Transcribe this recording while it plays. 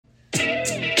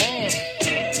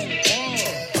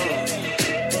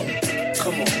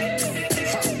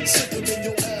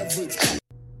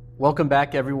Welcome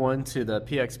back, everyone, to the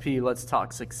PXP Let's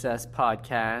Talk Success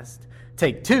podcast.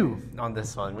 Take 2 on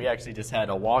this one. We actually just had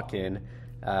a walk-in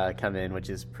come in, which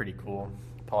is pretty cool.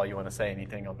 Paul, you want to say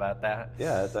anything about that?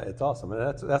 Yeah, it's awesome.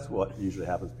 And that's what usually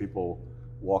happens. People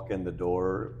walk in the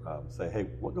door, say, hey,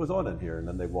 what goes on in here? And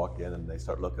then they walk in and they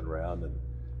start looking around, and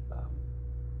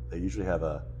they usually have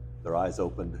their eyes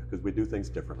opened because we do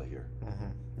things differently here.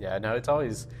 Mm-hmm. Yeah, no, it's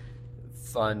always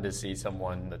fun to see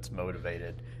someone that's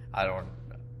motivated.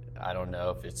 I don't know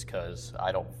if it's because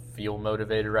I don't feel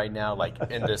motivated right now, like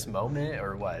in this moment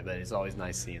or what, but it's always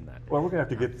nice seeing that. Well, we're going to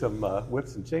have to get some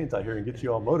whips and chains out here and get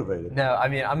you all motivated. No, I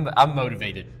mean, I'm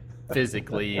motivated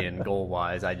physically and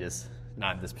goal-wise. I just,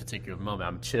 not in this particular moment.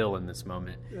 I'm chill in this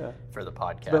moment for the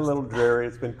podcast. It's been a little dreary.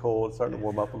 It's been cold. It's starting to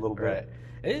warm up a little bit. Right.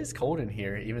 It is cold in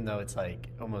here, even though it's like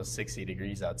almost 60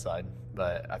 degrees outside,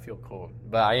 but I feel cold.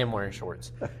 But I am wearing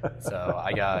shorts. So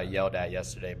I got yelled at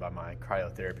yesterday by my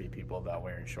cryotherapy people about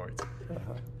wearing shorts.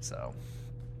 So,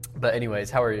 but anyways,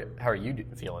 how are you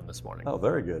feeling this morning? Oh,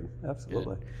 very good.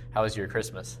 Absolutely. Good. How was your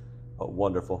Christmas? Oh,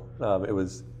 wonderful. It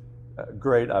was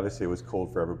great. Obviously, it was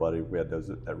cold for everybody. We had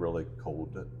that really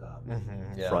cold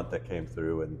front that came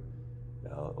through, and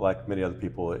like many other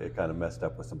people, it kind of messed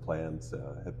up with some plans.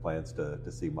 Had plans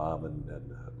to see mom and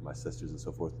my sisters and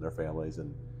so forth and their families,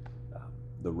 and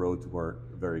the roads weren't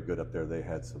very good up there. They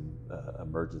had some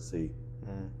emergency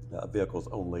vehicles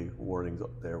only warnings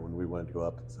up there when we wanted to go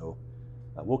up, and so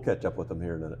we'll catch up with them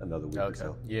here in another week or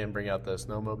so. You didn't bring out the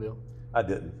snowmobile? I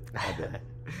didn't.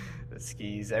 The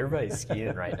skis. Everybody's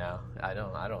skiing right now. I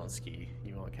don't ski.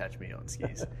 You won't catch me on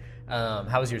skis.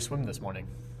 How was your swim this morning?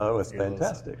 Oh, it was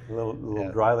fantastic. A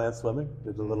little dry land swimming.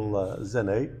 Did a little Zen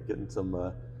 8, getting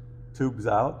some tubes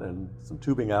out and some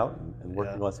tubing out and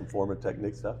working on some form and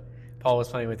technique stuff. Paul was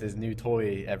playing with his new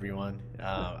toy, everyone.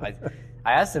 I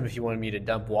asked him if he wanted me to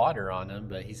dump water on him,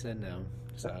 but he said no.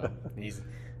 So he's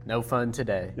no fun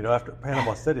today. After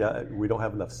Panama City, we don't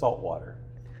have enough salt water.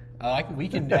 We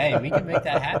can make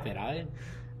that happen.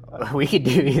 We could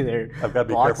do either. I've got to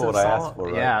be careful what I ask for,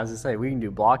 right? Yeah, I was gonna say we can do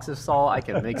blocks of salt. I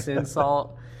can mix in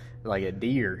salt like a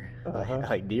deer,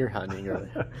 like deer hunting. All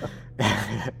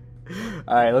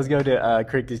right, let's go to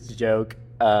Cricket's joke.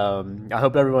 I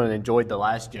hope everyone enjoyed the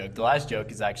last joke. The last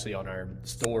joke is actually on our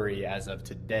story as of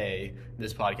today.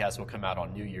 This podcast will come out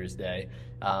on New Year's Day.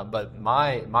 But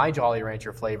my Jolly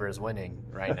Rancher flavor is winning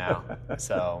right now.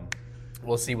 So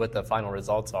we'll see what the final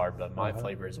results are, but my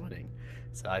flavor is winning.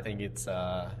 So I think it's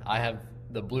I have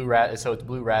the blue so it's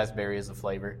blue raspberry as a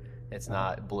flavor. It's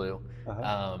not blue.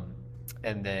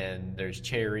 And then there's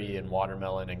cherry and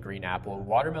watermelon and green apple.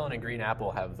 Watermelon and green apple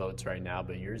have votes right now,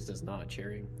 but yours does not.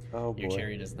 Cherry. Oh, boy. Your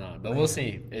cherry does not. But we'll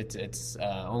see. It's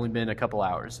only been a couple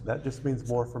hours. That just means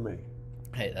more for me.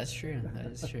 Hey, that's true. That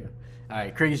is true. All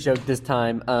right, Cricket's joke this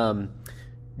time.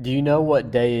 Do you know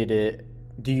what day it is?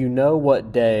 Do you know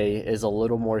what day is a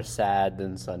little more sad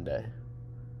than Sunday?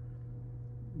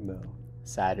 No.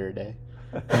 Saturday.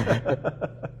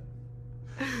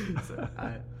 So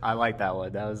I like that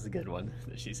one. That was a good one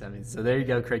that she sent me. So there you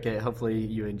go, Cricket. Hopefully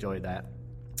you enjoyed that.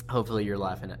 Hopefully you're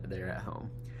laughing there at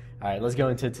home. All right, let's go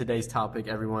into today's topic,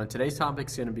 everyone. Today's topic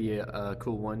is going to be a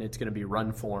cool one. It's going to be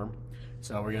run form.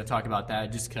 So we're going to talk about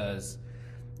that just because,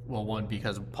 well, one,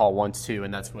 because Paul wants to,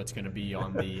 and that's what's going to be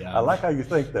on the... I like how you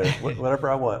think there. Whatever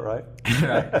I want, right?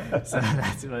 Right. So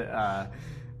that's what...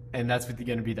 and that's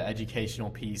going to be the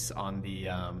educational piece on the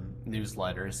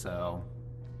newsletter. So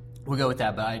we'll go with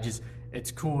that. But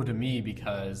it's cool to me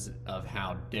because of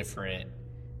how different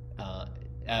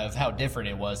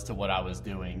it was to what I was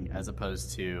doing as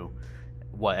opposed to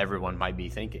what everyone might be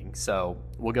thinking. So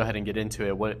we'll go ahead and get into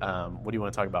it. What do you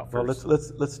want to talk about first? Well,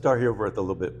 let's start here with a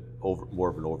little bit more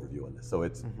of an overview on this. So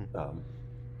it's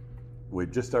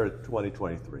we've just started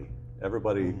 2023.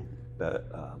 Everybody that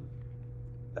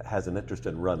has an interest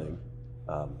in running,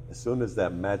 as soon as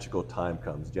that magical time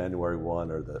comes, January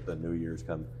 1 or the New Year's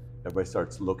come, everybody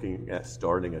starts looking at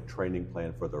starting a training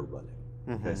plan for their running.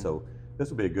 Okay, so this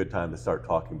will be a good time to start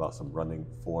talking about some running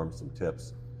forms, some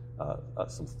tips,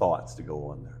 some thoughts to go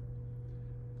on there.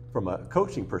 From a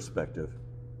coaching perspective,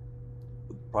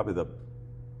 probably the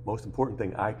most important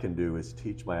thing I can do is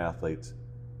teach my athletes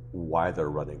why they're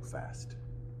running fast.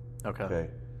 Okay.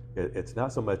 It's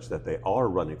not so much that they are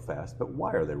running fast, but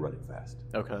why are they running fast?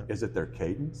 Okay. Is it their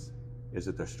cadence? Is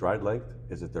it their stride length?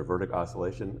 Is it their vertical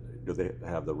oscillation? Do they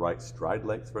have the right stride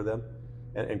length for them?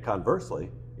 And conversely,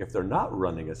 if they're not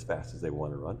running as fast as they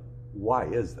want to run, why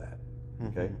is that?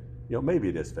 Okay. Maybe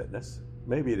it is fitness.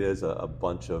 Maybe it is a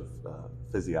bunch of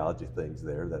physiology things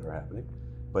there that are happening,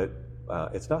 but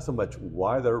it's not so much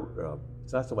why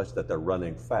it's not so much that they're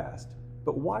running fast,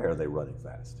 but why are they running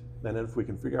fast? And then if we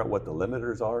can figure out what the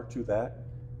limiters are to that,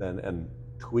 then and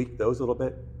tweak those a little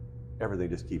bit, everything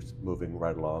just keeps moving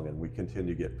right along, and we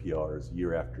continue to get PRs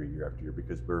year after year after year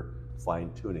because we're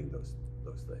fine-tuning those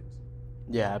things.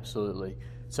 Yeah, absolutely.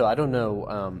 So I don't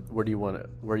know where you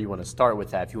want to start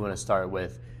with that. If you want to start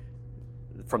with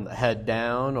from the head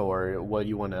down, or what do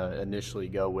you want to initially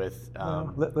go with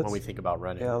when we think about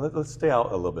running? Yeah, let's stay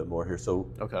out a little bit more here.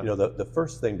 So, okay. The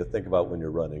first thing to think about when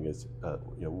you're running is,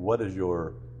 what is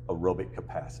your aerobic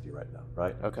capacity right now,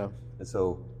 right? Okay. And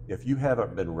so if you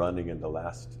haven't been running in the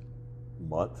last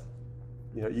month,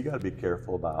 you got to be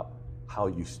careful about how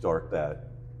you start that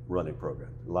running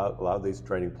program. A lot of these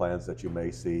training plans that you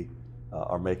may see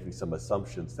are making some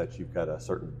assumptions that you've got a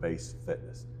certain base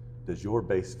fitness. Does your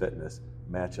base fitness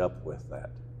match up with that?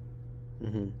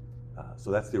 Mm-hmm.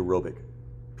 So that's the aerobic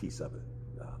piece of it.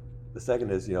 The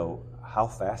second is, how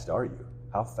fast are you?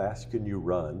 How fast can you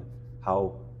run?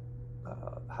 How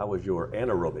is your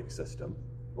anaerobic system,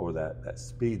 or that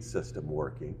speed system,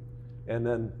 working? And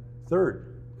then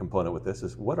third component with this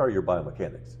is, what are your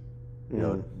biomechanics?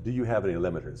 Do you have any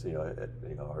limiters?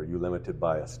 Are you limited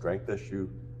by a strength issue,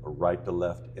 a right to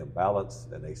left imbalance,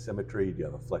 an asymmetry? Do you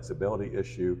have a flexibility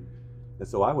issue? And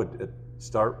so I would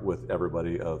start with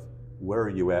everybody of, where are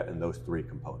you at in those three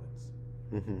components?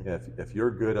 Mm-hmm. If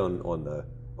you're good on the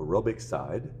aerobic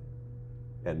side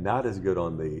and not as good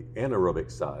on the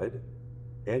anaerobic side,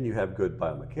 and you have good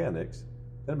biomechanics,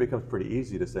 then it becomes pretty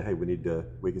easy to say, hey, we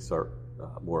can start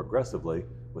more aggressively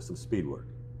with some speed work.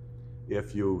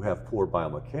 If you have poor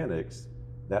biomechanics,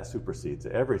 that supersedes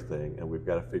everything, and we've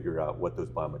got to figure out what those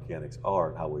biomechanics are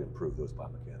and how we improve those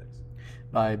biomechanics.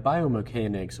 By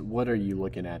biomechanics, what are you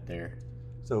looking at there?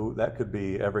 So that could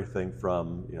be everything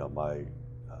from, my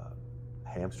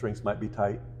hamstrings might be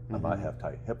tight. Mm-hmm. I might have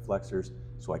tight hip flexors,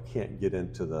 so I can't get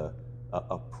into the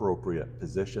appropriate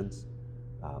positions.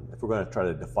 If we're going to try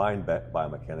to define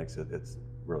biomechanics, it's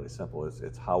really simple.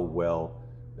 It's how well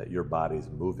that your body's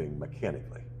moving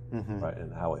mechanically, mm-hmm. right?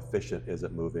 And how efficient is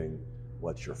it moving?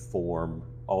 What's your form?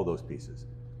 All those pieces.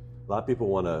 A lot of people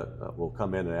will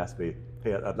come in and ask me,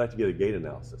 hey, I'd like to get a gait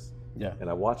analysis. Yeah. And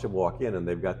I watch them walk in, and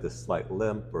they've got this slight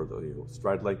limp, or the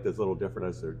stride length is a little different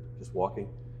as they're just walking.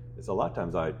 And so a lot of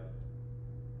times I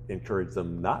encourage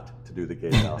them not to do the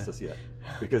gait analysis yet,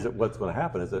 because what's going to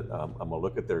happen is that I'm going to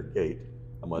look at their gait.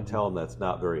 I'm going to mm-hmm. tell them that's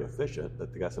not very efficient,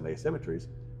 that they got some asymmetries,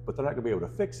 but they're not going to be able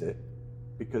to fix it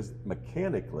because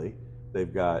mechanically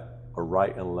they've got a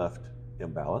right and left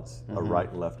imbalance, mm-hmm. a right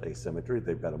and left asymmetry.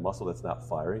 They've got a muscle that's not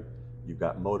firing. You've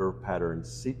got motor pattern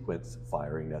sequence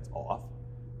firing that's off.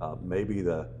 Maybe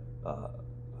they've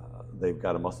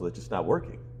got a muscle that's just not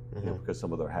working, mm-hmm. Because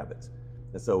some of their habits.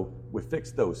 And so we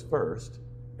fix those first,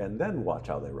 and then watch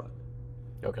how they run.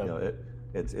 Okay.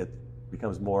 It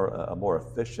becomes a more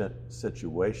efficient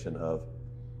situation of,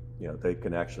 they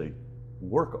can actually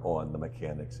work on the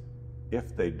mechanics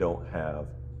if they don't have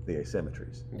the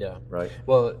asymmetries. Yeah. Right.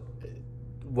 Well,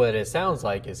 what it sounds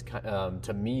like is,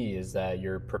 to me, is that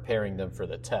you're preparing them for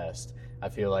the test. I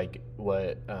feel like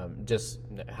just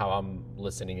how I'm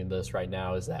listening to this right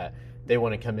now is that they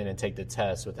want to come in and take the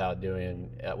test without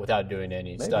doing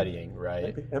any studying,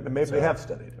 right? Maybe they have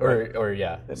studied, right? or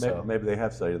yeah. Maybe they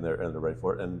have studied and they're ready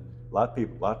for it. And a lot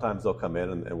of times they'll come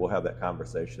in and we'll have that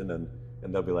conversation, and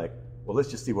they'll be like, well, let's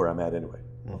just see where I'm at anyway.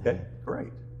 Mm-hmm. Okay,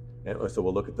 great. And so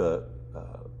we'll look at the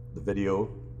video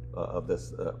of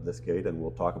this gait, and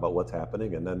we'll talk about what's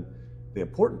happening. And then the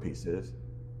important piece is,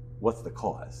 what's the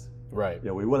cause? Right.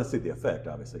 We want to see the effect,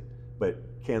 obviously, but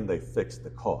can they fix the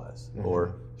cause, mm-hmm.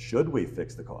 or should we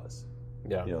fix the cause?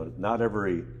 Yeah. Not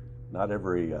every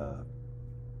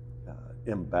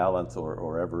imbalance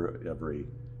or every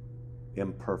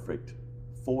imperfect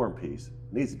form piece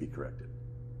needs to be corrected.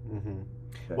 Mm-hmm.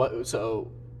 Okay.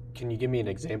 So can you give me an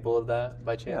example of that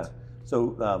by chance? Yeah.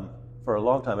 So for a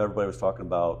long time, everybody was talking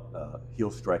about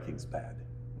heel striking's bad,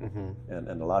 mm-hmm.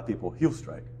 and a lot of people heel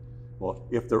strike. Well,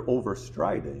 if they're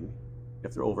overstriding,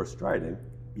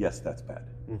 yes, that's bad.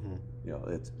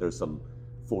 Mm-hmm. There's some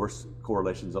force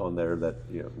correlations on there that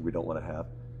we don't want to have.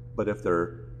 But if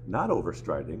they're not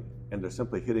overstriding and they're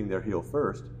simply hitting their heel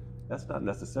first, that's not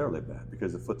necessarily bad,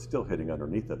 because the foot's still hitting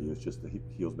underneath of you. It's just the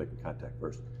heel's making contact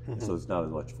first, mm-hmm. so there's not as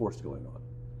much force going on.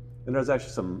 And there's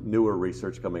actually some newer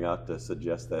research coming out to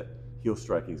suggest that heel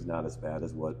striking is not as bad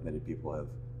as what many people have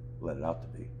let it out to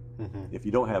be. Mm-hmm. If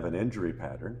you don't have an injury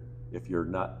pattern, if you've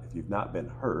not been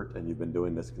hurt and you've been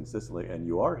doing this consistently and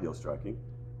you are heel striking,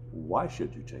 why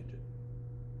should you change it?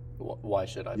 Why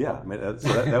should I? Yeah, I mean, so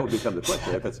that would become the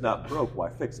question. If it's not broke,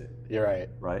 why fix it? You're right.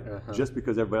 Right? Uh-huh. Just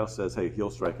because everybody else says, hey, heel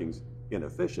striking's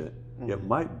inefficient, mm-hmm. it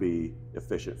might be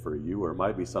efficient for you, or it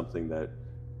might be something that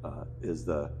is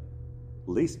the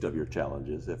least of your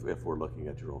challenges if we're looking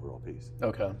at your overall piece.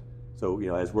 Okay. So,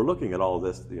 as we're looking at all of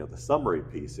this, the summary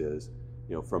piece is,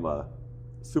 from a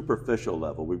superficial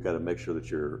level, we've got to make sure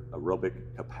that your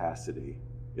aerobic capacity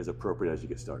is appropriate as you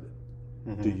get started.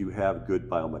 Do you have good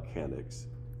biomechanics?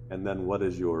 And then what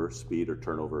is your speed or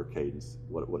turnover or cadence?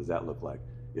 What does that look like?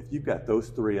 If you've got those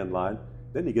three in line,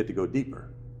 then you get to go deeper.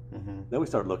 Then we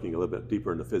start looking a little bit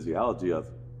deeper into physiology of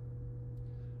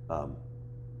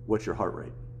what's your heart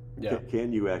rate? Yeah.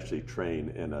 Can you actually train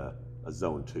in a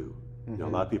zone 2? A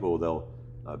lot of people, they'll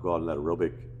go out in that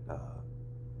aerobic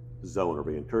zone, or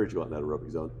be encouraged to go out in that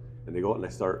aerobic zone, and they go out and they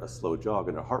start a slow jog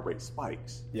and their heart rate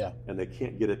spikes. Yeah. And they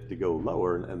can't get it to go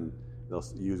lower, and they'll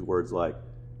use words like,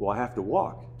 well, I have to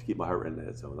walk to keep my heart rate in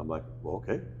that zone. I'm like, well,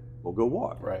 okay, we'll go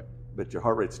walk. Right. But your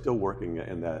heart rate's still working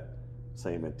in that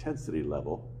same intensity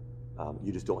level.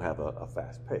 You just don't have a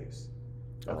fast pace.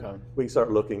 Okay. We can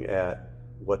start looking at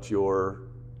what your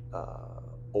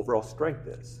overall strength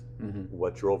is,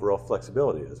 what your overall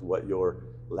flexibility is, what your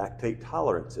lactate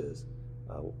tolerance is,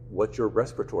 what your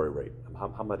respiratory rate,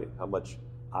 how much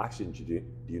oxygen do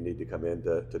you need to come in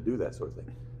to do that sort of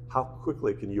thing. How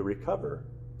quickly can you recover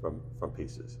from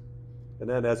pieces? And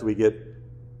then as we get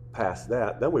past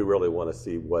that, then we really want to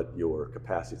see what your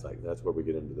capacity is like. That's where we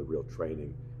get into the real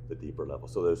training, the deeper level.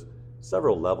 So there's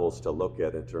several levels to look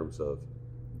at in terms of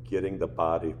getting the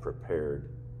body prepared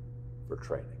for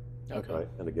training. Okay. Right?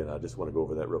 And again, I just want to go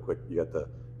over that real quick. You got the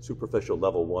superficial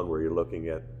level 1 where you're looking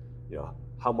at,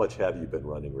 how much have you been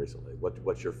running recently?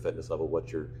 What's your fitness level?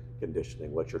 What's your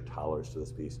conditioning? What's your tolerance to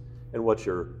this piece? And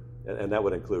and that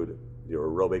would include your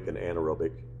aerobic and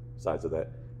anaerobic sides of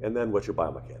that. And then what's your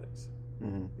biomechanics?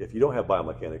 If you don't have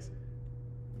biomechanics,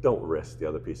 don't risk the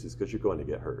other pieces because you're going to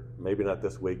get hurt. Maybe not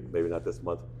this week, maybe not this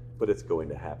month, but it's going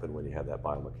to happen when you have that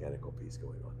biomechanical piece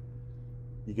going on.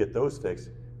 You get those fixed,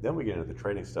 then we get into the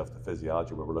training stuff, the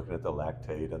physiology, where we're looking at the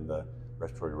lactate and the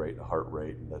respiratory rate and the heart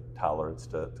rate and the tolerance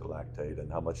to lactate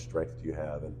and how much strength do you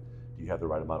have and do you have the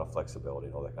right amount of flexibility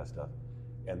and all that kind of stuff.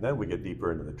 And then we get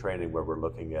deeper into the training where we're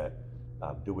looking at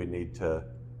do we need to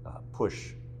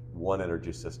push one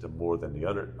energy system more than the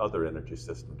other energy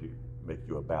system to make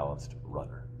you a balanced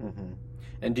runner.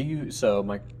 And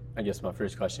I guess my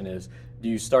first question is, do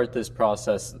you start this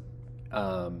process,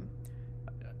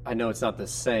 I know it's not the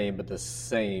same, but the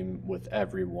same with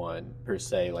everyone per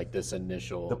se, like this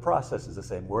initial. The process is the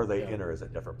same. Where they enter is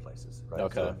at different places, right?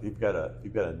 Okay. So if you've got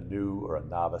a new or a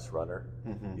novice runner,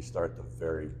 you start the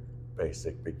very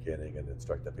basic beginning and then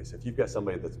start that piece. If you've got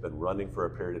somebody that's been running for a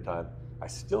period of time, I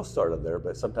still start them there,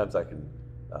 but sometimes I can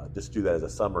just do that as a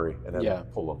summary and then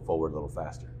pull them forward a little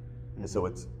faster. And so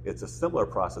it's a similar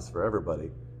process for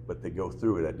everybody, but they go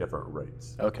through it at different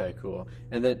rates. Okay, cool.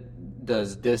 And then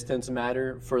does distance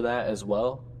matter for that as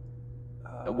well?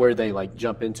 Where they like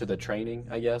jump into the training,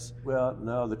 I guess? Well,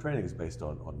 no, the training is based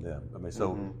on them. I mean,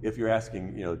 so if you're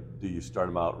asking, do you start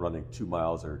them out running 2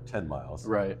 miles or 10 miles?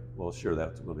 Right. Well, sure,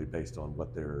 that's really based on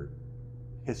what their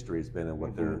history has been and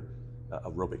what their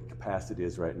aerobic capacity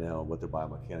is right now and what their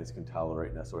biomechanics can tolerate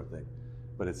and that sort of thing.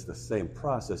 But it's the same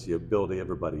process. You build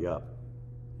everybody up.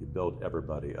 You build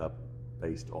everybody up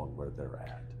based on where they're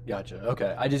at. Gotcha.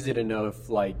 Okay. I just didn't know if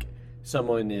like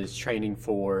someone is training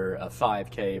for a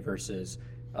 5K versus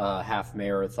a half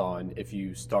marathon. If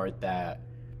you start the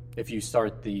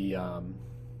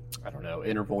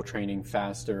interval training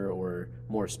faster or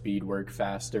more speed work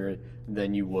faster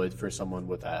than you would for someone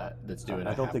with that's doing.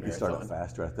 I don't think you start it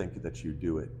faster. I think that you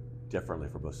do it differently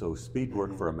for both. So speed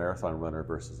work for a marathon runner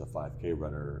versus a 5K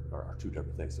runner are two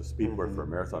different things. So speed work for a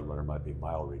marathon runner might be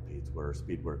mile repeats, where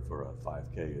speed work for a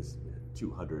 5K is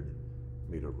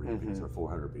 200-meter repeats or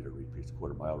 400-meter repeats,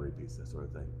 quarter-mile repeats, that sort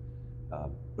of thing.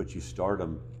 But you start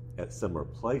them at similar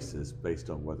places based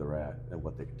on where they're at and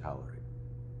what they can tolerate.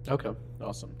 Okay,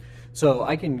 awesome. So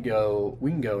we can go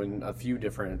a few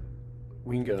different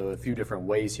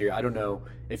ways here. I don't know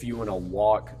if you want to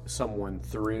walk someone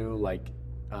through like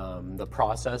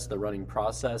the running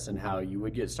process and how you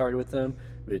would get started with them,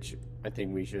 which I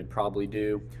think we should probably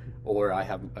do, or I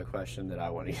have a question that I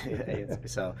want to answer.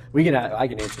 So I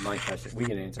can answer my question. We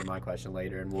can answer my question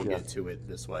later, and we'll get to it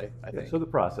this way, I think. So the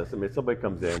process, I mean, if somebody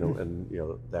comes in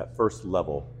and that first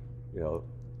level,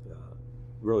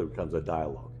 really becomes a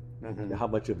dialogue. How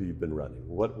much have you been running?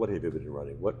 What have you been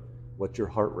running? What's your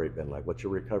heart rate been like? What's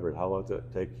your recovery? How long does it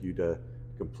take you to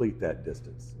complete that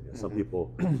distance? Some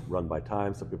people run by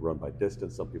time, some people run by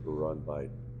distance, some people run by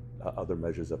other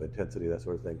measures of intensity, that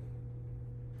sort of thing.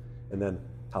 And then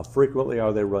how frequently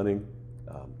are they running?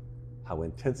 How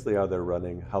intensely are they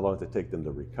running? How long does it take them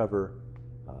to recover?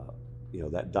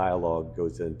 That dialogue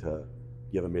goes into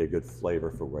giving me a good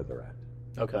flavor for where they're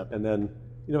at. Okay. And then,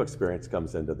 experience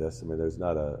comes into this. I mean, there's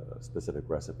not a specific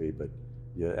recipe, but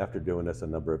after doing this a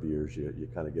number of years, you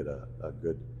kind of get a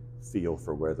good feel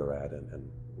for where they're at and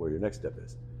where your next step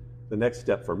is. The next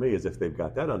step for me is, if they've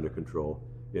got that under control,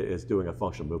 is doing a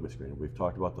functional movement screen. We've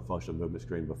talked about the functional movement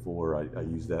screen before. I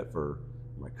use that for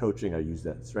my coaching. I use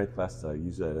that in strength classes. I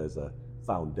use that as a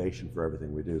foundation for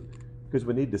everything we do, because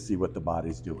we need to see what the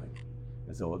body's doing.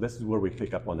 And so this is where we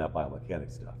pick up on that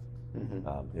biomechanics stuff.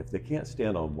 If they can't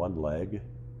stand on one leg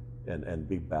and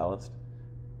be balanced,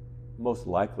 most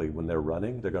likely when they're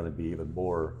running, they're going to be even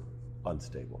more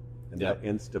unstable. And that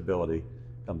instability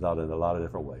comes out in a lot of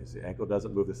different ways. The ankle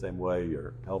doesn't move the same way,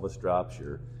 your pelvis drops,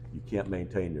 you can't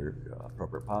maintain your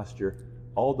appropriate posture.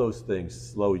 All those things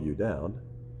slow you down.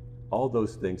 All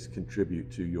those things contribute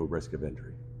to your risk of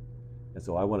injury. And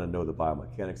so I want to know the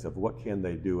biomechanics of what can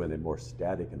they do in a more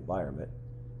static environment,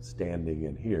 standing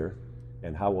in here,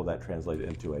 and how will that translate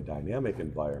into a dynamic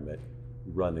environment,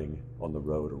 running on the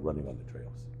road or running on the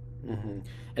trails.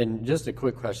 And just a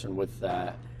quick question with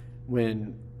that.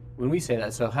 When we say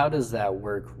that, so how does that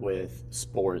work with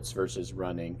sports versus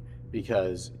running?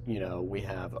 Because, we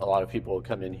have a lot of people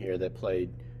come in here that play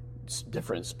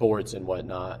different sports and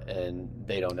whatnot, and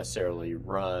they don't necessarily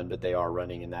run, but they are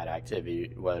running in that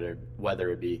activity, whether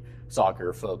it be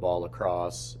soccer, football,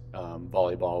 lacrosse,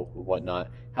 volleyball, whatnot.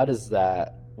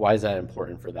 Why is that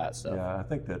important for that stuff? Yeah, I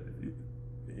think that,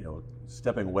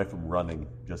 stepping away from running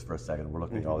just for a second, we're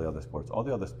looking at all the other sports. All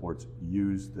the other sports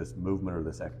use this movement or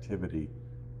this activity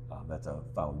that's a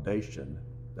foundation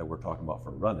that we're talking about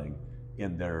for running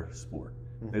in their sport.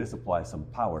 They just apply some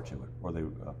power to it, or they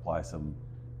apply some,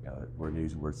 we're going to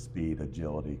use the word speed,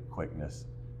 agility, quickness.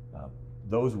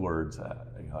 Those words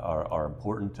are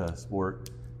important to sport,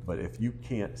 but if you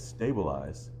can't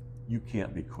stabilize, you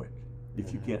can't be quick.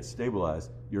 If you can't stabilize,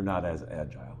 you're not as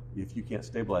agile. If you can't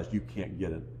stabilize, you can't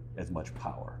get as much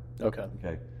power.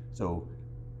 Okay. So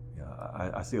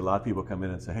I see a lot of people come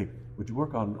in and say, hey, would you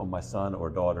work on my son or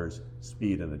daughter's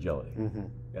speed and agility?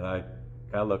 And I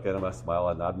kind of look at them, I smile,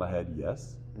 I nod my head,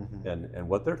 yes. And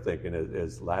what they're thinking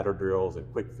is ladder drills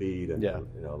and quick feet and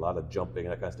a lot of jumping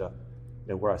and that kind of stuff.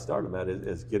 And where I start them at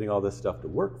is getting all this stuff to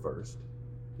work first,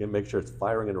 and make sure it's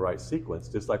firing in the right sequence,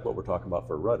 just like what we're talking about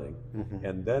for running.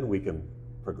 And then we can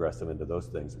progress them into those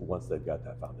things once they've got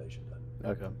that foundation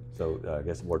done. Okay. So I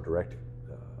guess a more direct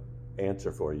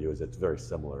answer for you is it's very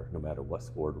similar no matter what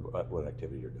sport, what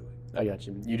activity you're doing. I got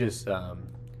you. You just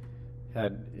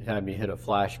had me hit a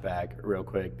flashback real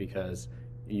quick, because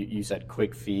you said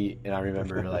quick feet, and I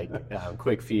remember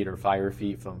quick feet or fire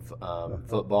feet from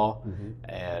football,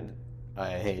 and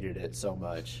I hated it so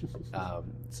much.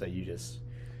 So you just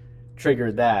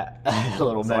triggered that a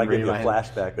little so memory. I give you a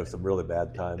flashback of some really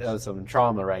bad times. That was some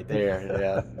trauma right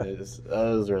there.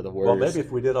 Those are the worst. Well, maybe if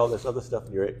we did all this other stuff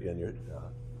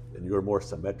and you were more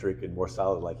symmetric and more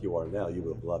solid like you are now, you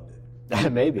would have loved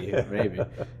it. maybe.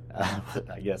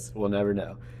 I guess we'll never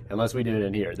know. Unless we do it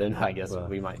in here, then I guess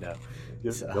we might know.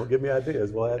 Don't give me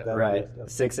ideas. We'll add that. Right.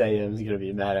 6 a.m. is going to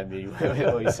be mad at me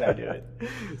when we start doing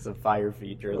some fire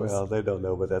feet drills. Well, they don't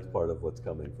know, but that's part of what's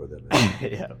coming for them.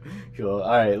 Yeah. Cool.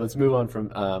 All right. Let's move on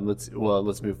from.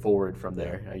 Let's move forward from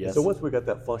there, I guess. So once we got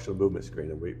that functional movement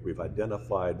screen, and we've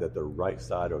identified that their right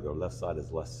side or their left side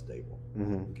is less stable.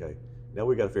 Okay. Now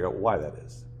we got to figure out why that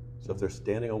is. So if they're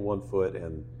standing on one foot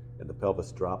and the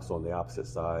pelvis drops on the opposite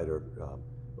side, or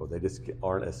they just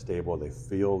aren't as stable, they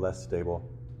feel less stable,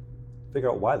 figure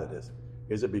out why that is.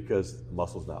 Is it because the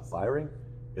muscle's not firing?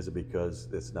 Is it because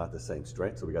it's not the same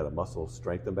strength, so we got a muscle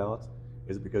strength imbalance?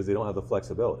 Is it because they don't have the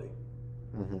flexibility?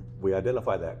 We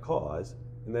identify that cause,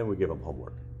 and then we give them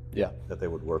homework that they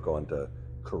would work on to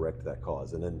correct that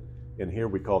cause. And then in here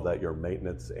we call that your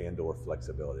maintenance and or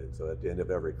flexibility. And so at the end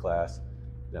of every class,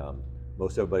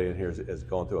 most everybody in here has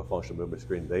gone through a functional movement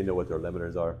screen. They know what their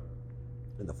limiters are.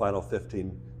 In the final 10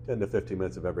 to 15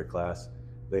 minutes of every class,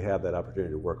 they have that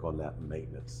opportunity to work on that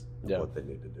maintenance of what they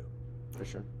need to do. For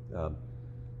sure.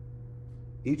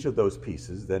 Each of those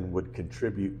pieces then would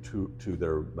contribute to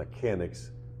their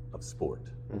mechanics of sport.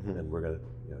 And we're going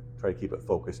to try to keep it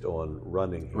focused on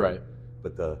running here. Right.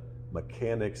 But the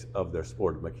mechanics of their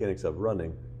sport, mechanics of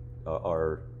running,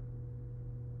 are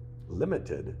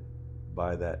limited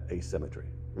by that asymmetry,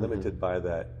 limited by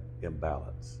that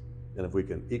imbalance. And if we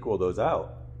can equal those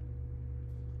out,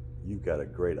 you've got a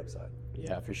great upside.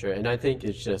 Yeah, for sure. And I think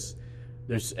it's just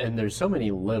there's so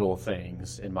many little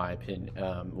things, in my opinion.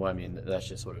 That's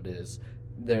just what it is.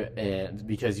 And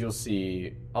because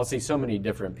I'll see so many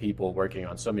different people working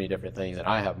on so many different things, and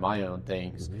I have my own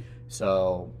things.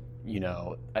 So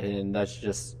and that's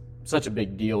just such a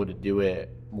big deal to do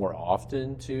it more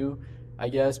often too, I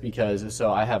guess, because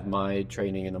so I have my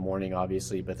training in the morning,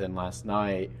 obviously, but then last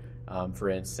night, for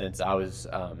instance, I was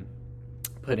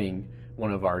putting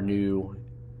one of our new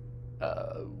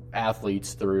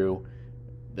athletes through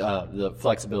the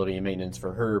flexibility and maintenance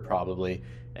for her probably.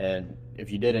 And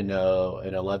if you didn't know,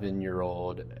 an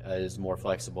 11-year-old is more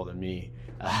flexible than me.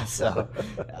 So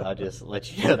I'll just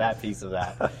let you know that piece of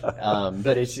that.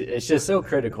 But it's just so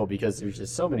critical because there's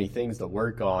just so many things to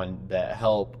work on that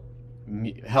help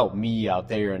me out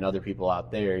there and other people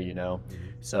out there, you know.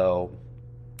 So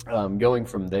going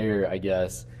from there, I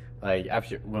guess, like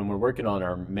after when we're working on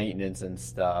our maintenance and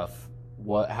stuff,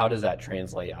 how does that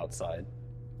translate outside?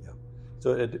 Yeah.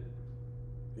 So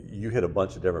you hit a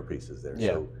bunch of different pieces there.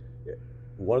 Yeah. So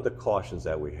one of the cautions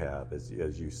that we have is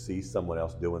as you see someone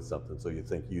else doing something, so you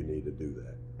think you need to do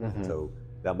that. Mm-hmm. So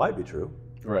that might be true.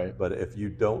 Right. But if you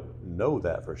don't know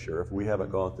that for sure, if we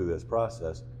haven't gone through this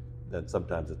process, then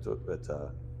sometimes it's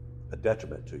a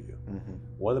detriment to you. Mm-hmm.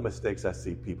 One of the mistakes I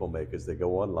see people make is they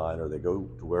go online or they go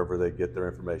to wherever they get their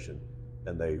information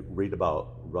and they read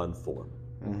about run form.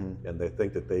 Mm-hmm. And they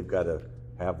think that they've got to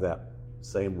have that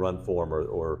same run form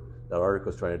or that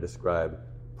article is trying to describe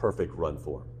perfect run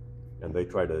form. And they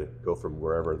try to go from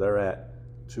wherever they're at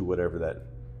to whatever that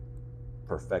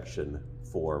perfection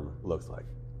form looks like.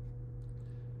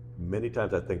 Many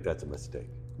times I think that's a mistake.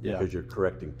 Yeah. Because you're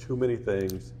correcting too many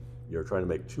things, you're trying to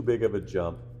make too big of a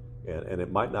jump, and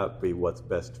it might not be what's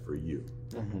best for you.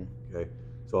 Mm-hmm. Okay?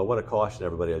 So I want to caution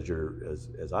everybody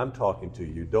as I'm talking to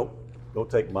you, don't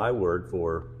take my word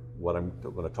for what I'm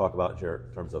going to talk about here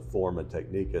in terms of form and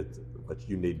technique. It's what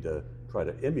you need to try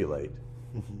to emulate.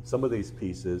 Mm-hmm. Some of these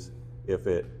pieces, if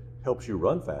it helps you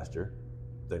run faster,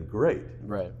 then great.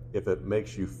 Right. If it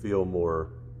makes you feel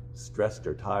more stressed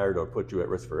or tired or put you at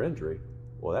risk for injury,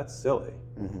 well, that's silly.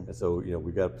 Mm-hmm. And so,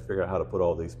 we got to figure out how to put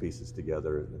all these pieces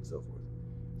together and so forth.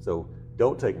 So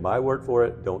don't take my word for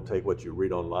it. Don't take what you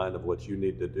read online of what you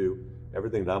need to do.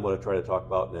 Everything that I'm going to try to talk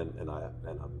about, and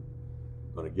I'm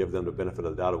going to give them the benefit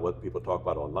of the doubt of what people talk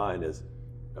about online is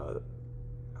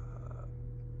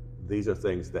these are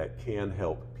things that can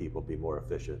help people be more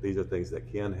efficient. These are things that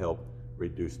can help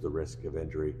reduce the risk of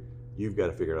injury. You've got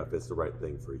to figure out if it's the right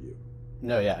thing for you.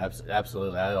 No, yeah,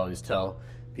 absolutely. I always tell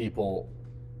people,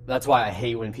 that's why I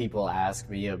hate when people ask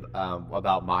me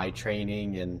about my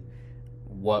training and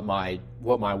what my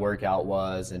workout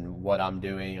was and what I'm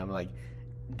doing. I'm like,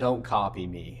 don't copy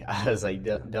me. I was like,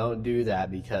 don't do that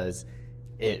because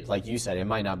it, like you said, it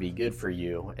might not be good for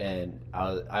you. And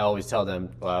I always tell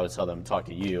them, well, I always tell them to talk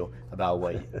to you about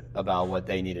what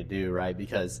they need to do, right?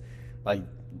 Because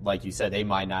like you said, they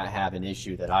might not have an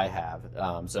issue that I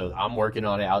have. So I'm working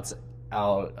on it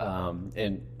out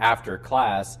and after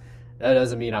class. That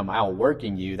doesn't mean I'm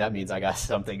outworking you. That means I got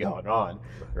something going on,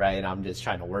 right? And I'm just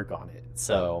trying to work on it.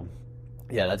 So,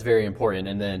 yeah, that's very important.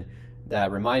 And then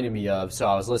that reminded me of, so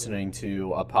I was listening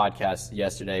to a podcast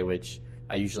yesterday, which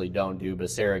I usually don't do, but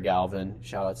Sarah Galvin,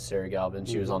 shout out to Sarah Galvin.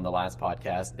 She was on the last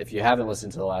podcast. If you haven't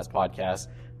listened to the last podcast,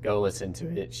 go listen to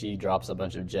it. She drops a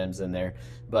bunch of gems in there.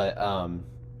 But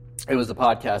it was a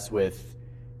podcast with,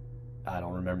 I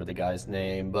don't remember the guy's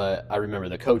name, but I remember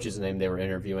the coach's name. They were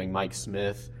interviewing Mike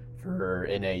Smith for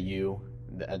NAU.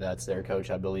 That's their coach,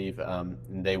 I believe. And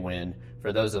they win.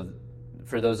 For those of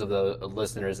the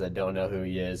listeners that don't know who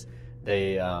he is,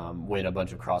 they win a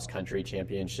bunch of cross country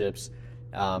championships.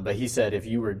 But he said if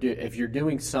you're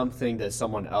doing something that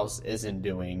someone else isn't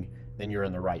doing, then you're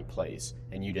in the right place.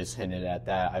 And you just hinted at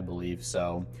that, I believe.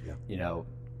 So, yeah.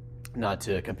 Not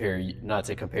to compare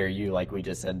you like we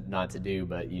just said not to do,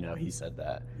 but he said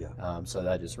that. Yeah. So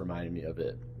that just reminded me of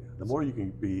it. The more you can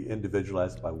be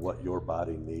individualized by what your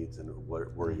body needs and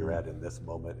where you're at in this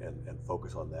moment and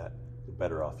focus on that, the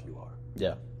better off you are.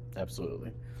 Yeah,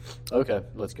 absolutely. Okay,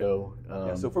 let's go.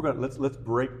 So if we're going, let's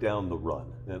break down the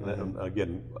run. And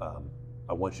again,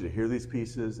 I want you to hear these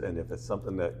pieces, and if it's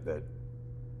something that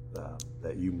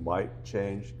you might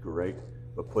change, great.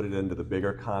 But put it into the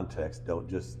bigger context. Don't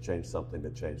just change something to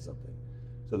change something.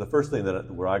 So the first thing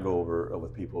where I go over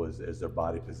with people is their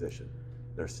body position.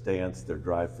 Their stance, their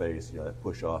drive face, that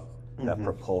push off, that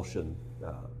propulsion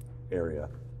area.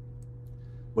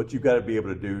 What you've got to be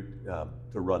able to do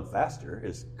to run faster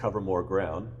is cover more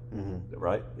ground,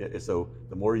 right? So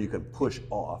the more you can push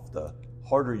off, the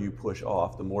harder you push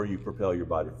off, the more you propel your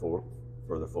body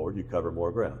further forward, you cover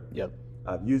more ground. Yep.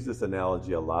 I've used this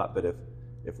analogy a lot, but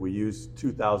if we use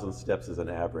 2,000 steps as an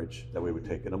average that we would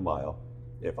take in a mile,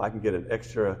 if I can get an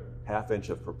extra half inch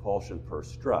of propulsion per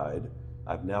stride,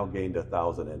 I've now gained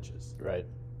 1,000 inches. Right.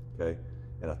 Okay,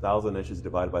 and 1,000 inches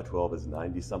divided by 12 is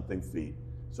 90-something feet.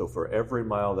 So for every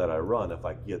mile that I run, if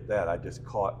I get that, I just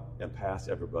caught and passed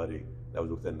everybody that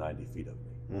was within 90 feet of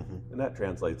me. And that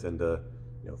translates into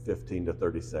 15 to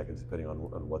 30 seconds, depending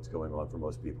on what's going on for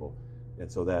most people. And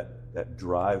so that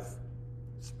drive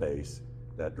space,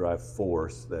 that drive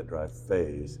force, that drive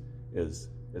phase is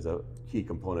a key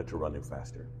component to running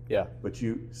faster. Yeah. But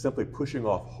you simply pushing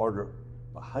off harder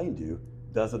behind you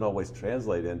doesn't always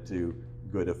translate into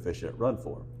good, efficient run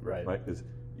form. Right. Because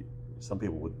some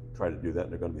people would try to do that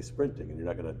and they're going to be sprinting, and you're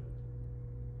not going to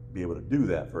be able to do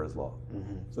that for as long.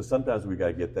 So sometimes we got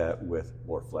to get that with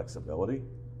more flexibility.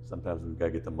 Sometimes we've got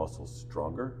to get the muscles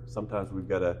stronger. Sometimes we've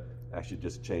got to actually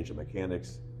just change the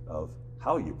mechanics of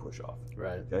how you push off.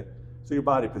 Right. Okay. So your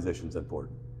body position is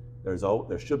important.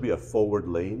 There should be a forward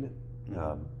lean,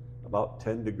 about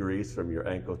 10 degrees from your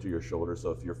ankle to your shoulder.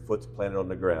 So if your foot's planted on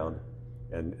the ground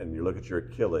and you look at your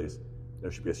Achilles,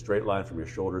 there should be a straight line from your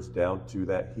shoulders down to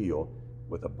that heel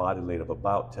with a body lean of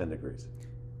about 10 degrees.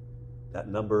 That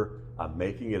number, I'm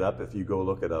making it up. If you go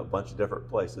look at a bunch of different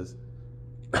places,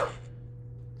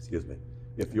 excuse me,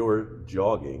 if you're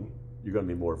jogging, you're going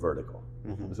to be more vertical.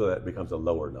 So that becomes a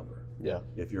lower number. Yeah.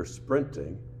 If you're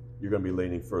sprinting, you're going to be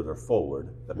leaning further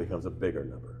forward. That becomes a bigger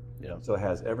number. Yeah. So it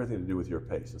has everything to do with your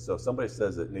pace. And so if somebody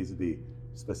says it needs to be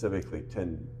specifically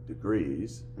 10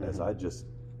 degrees, as I just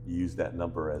use that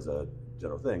number as a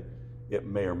general thing, it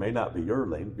may or may not be your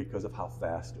lane because of how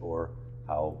fast or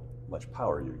how much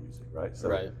power you're using, right?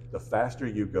 So the faster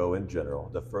you go in general,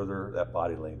 the further that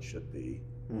body lane should be.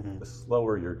 The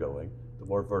slower you're going, the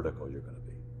more vertical you're going to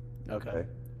be. Okay.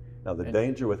 Now the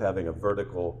danger with having a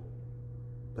vertical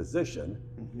position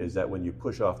is that when you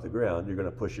push off the ground, you're going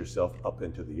to push yourself up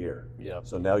into the air. Yeah.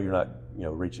 So now you're not,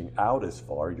 reaching out as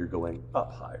far, you're going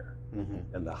up higher.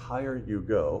 And the higher you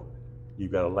go,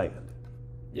 you've got to land.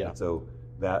 Yeah. And so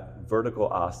that vertical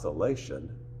oscillation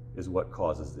is what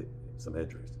causes some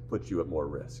injuries, puts you at more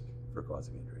risk for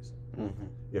causing injuries.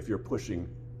 If you're pushing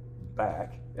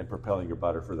back and propelling your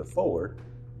body further forward,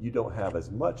 you don't have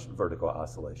as much vertical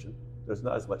oscillation. There's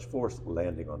not as much force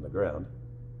landing on the ground.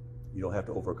 You don't have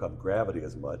to overcome gravity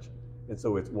as much, and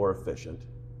so it's more efficient,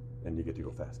 and you get to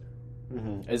go faster.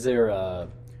 Is there a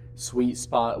sweet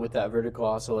spot with that vertical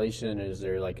oscillation? Is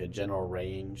there like a general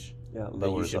range that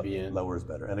you should be in? Lower is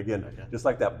better. And again, just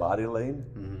like that body lane,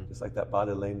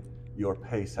 your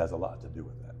pace has a lot to do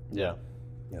with that. Yeah.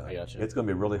 I got you. It's going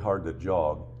to be really hard to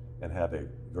jog and have a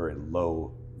very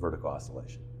low vertical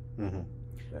oscillation. Okay.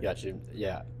 Got you.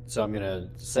 Yeah. So I'm going to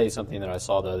say something that I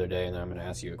saw the other day, and then I'm going to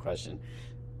ask you a question.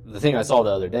 The thing I saw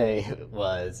the other day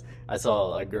was I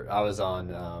was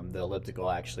on the elliptical,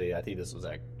 actually. I think this was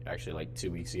actually like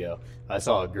 2 weeks ago. I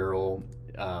saw a girl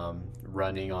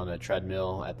running on a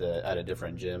treadmill at a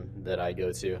different gym that I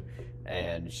go to,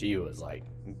 and she was like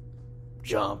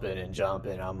jumping and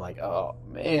jumping. I'm like, oh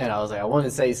man, I was like, I want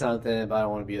to say something, but I don't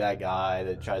want to be that guy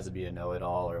that tries to be a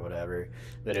know-it-all or whatever,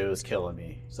 but it was killing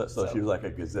me. So she was like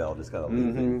a gazelle, just kind of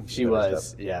leaping. She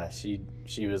was, yeah, she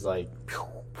was like pew,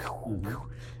 pew, pew.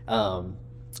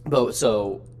 But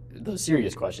so the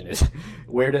serious question is,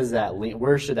 where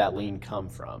should that lean come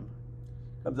from?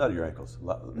 Comes out of your ankles.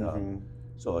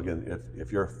 So again,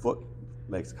 if your foot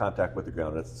makes contact with the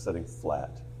ground, it's sitting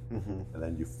flat, and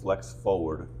then you flex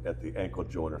forward at the ankle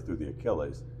joint or through the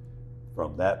Achilles,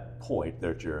 from that point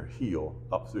there at your heel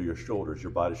up through your shoulders,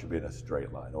 your body should be in a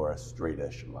straight line or a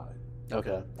straightish line.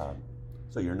 Okay.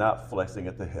 So you're not flexing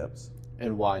at the hips.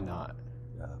 And why not?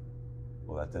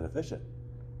 Well, that's inefficient.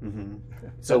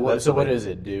 So what does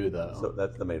it do though? So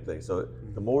that's the main thing. So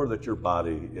the more that your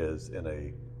body is in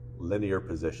a linear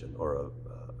position or a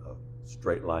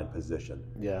straight line position,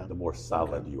 the more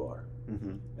solid you are.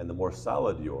 And the more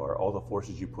solid you are, all the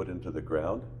forces you put into the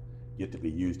ground get to be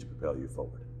used to propel you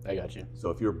forward. I got you. So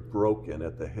if you're broken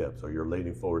at the hips or you're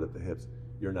leaning forward at the hips,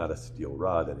 you're not a steel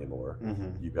rod anymore.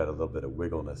 You've got a little bit of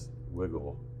wiggliness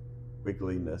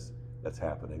that's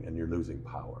happening, and you're losing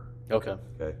power. Okay.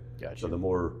 Gotcha. So the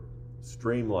more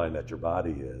streamlined that your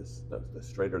body is, the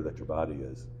straighter that your body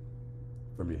is,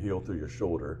 from your heel through your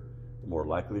shoulder, the more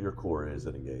likely your core is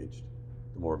engaged,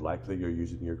 the more likely you're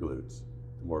using your glutes,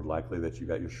 the more likely that you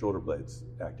got your shoulder blades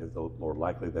active, the more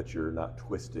likely that you're not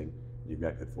twisting, you've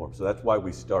got good form. So that's why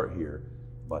we start here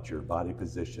about your body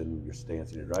position, your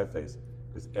stance, and your drive phase,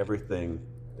 because everything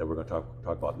that we're going to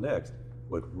talk about next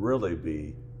would really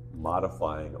be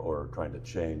modifying or trying to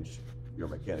change your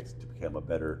mechanics to become a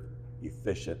better,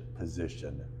 efficient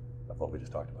position of what we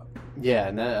just talked about. Yeah,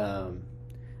 and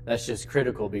that's just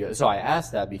critical. So I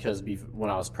asked that because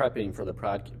when I was prepping for the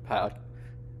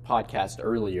podcast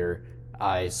earlier,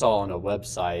 I saw on a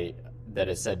website that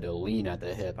it said to lean at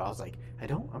the hip. I was like,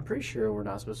 I'm pretty sure we're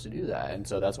not supposed to do that. And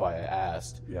so that's why I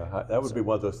asked. Yeah, that would be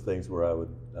one of those things where I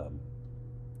would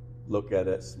look at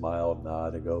it, smile,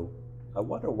 nod, and go, I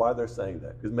wonder why they're saying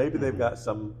that. Because maybe they've got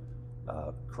some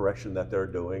correction that they're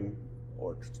doing,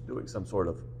 or doing some sort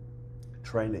of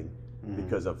training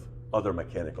because of other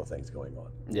mechanical things going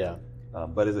on. Yeah.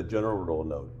 But as a general rule,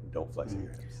 no, don't flex your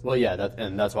hips. Well, yeah,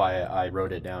 that's why I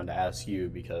wrote it down to ask you,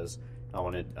 because I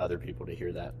wanted other people to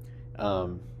hear that.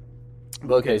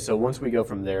 But okay, so once we go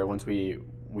from there, once we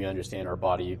understand our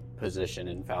body position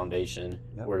and foundation,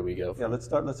 where do we go from? Yeah, let's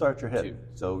start at your head.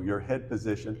 So your head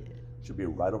position should be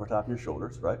right over top of your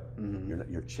shoulders, right?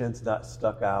 Your chin's not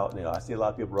stuck out. I see a lot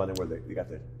of people running where they got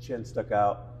their chin stuck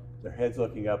out, their head's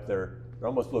looking up, they're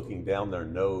almost looking down their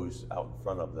nose out in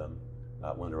front of them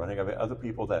when they're running. I have other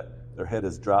people that their head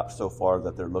is dropped so far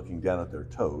that they're looking down at their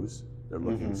toes. They're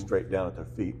looking straight down at their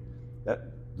feet.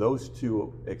 Those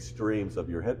two extremes of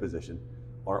your head position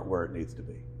aren't where it needs to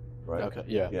be, right? Okay,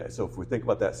 yeah. Yeah, so if we think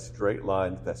about that straight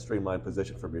line, that streamlined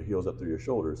position from your heels up through your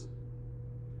shoulders,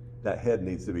 that head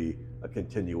needs to be a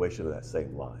continuation of that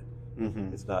same line.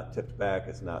 It's not tipped back,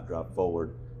 it's not dropped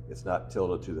forward, it's not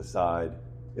tilted to the side,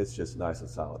 it's just nice and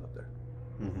solid up there.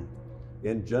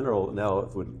 In general, now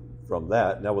from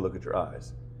that, now we'll look at your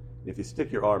eyes. If you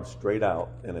stick your arm straight out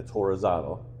and it's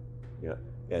horizontal,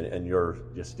 and you're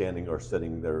just standing or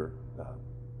sitting there,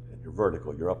 and you're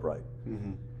vertical, you're upright.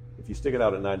 If you stick it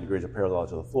out at 9 degrees or parallel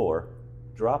to the floor,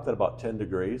 drop that about 10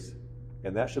 degrees,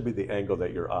 and that should be the angle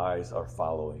that your eyes are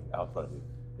following out in front of you.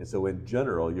 And so in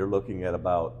general, you're looking at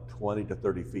about 20 to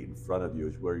 30 feet in front of you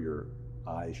is where your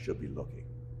eyes should be looking.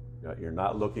 You're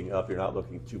not looking up, you're not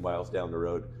looking 2 miles down the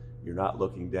road, you're not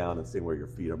looking down and seeing where your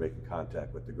feet are making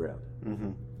contact with the ground.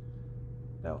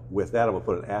 Now, with that, I'm going to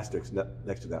put an asterisk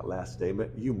next to that last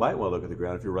statement. You might want to look at the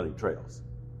ground if you're running trails.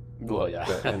 Well, yeah.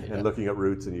 And looking at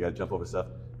roots, and you got to jump over stuff.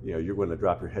 You're going to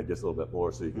drop your head just a little bit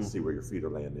more so you can see where your feet are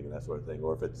landing and that sort of thing.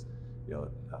 Or if it's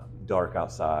dark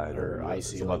outside or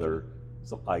icy,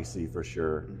 some icy for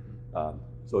sure.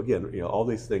 So again, all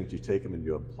these things, you take them and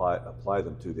you apply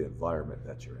them to the environment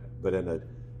that you're in. But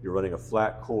you're running a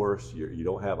flat course. You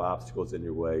don't have obstacles in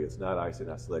your way. It's not icy,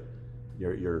 not slick.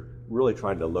 You're really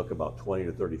trying to look about 20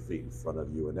 to 30 feet in front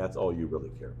of you, and that's all you really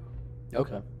care about.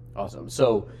 Okay, awesome.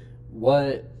 So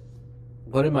what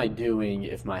am I doing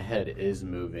if my head is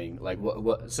moving? Like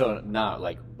what so not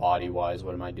like body-wise,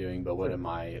 what am I doing, but what am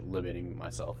I limiting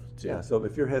myself to? Yeah, so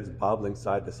if your head's bobbling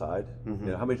side to side,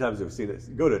 how many times have you seen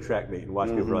it? Go to a track meet and watch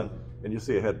people run, and you'll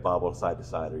see a head bobble side to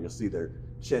side, or you'll see their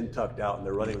chin tucked out and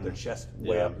they're running with their chest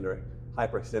way up and they're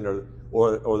hyperextended,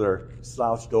 or they're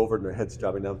slouched over and their head's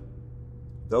dropping down.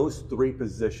 Those three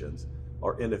positions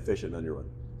are inefficient on your run.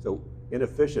 So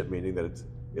inefficient meaning that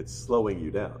it's slowing you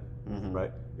down,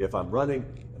 right? If I'm running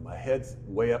and my head's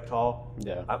way up tall,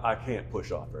 I can't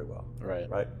push off very well,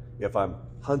 right? If I'm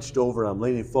hunched over and I'm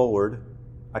leaning forward,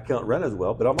 I can't run as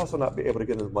well, but I'm also not be able to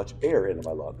get as much air into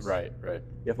my lungs. Right.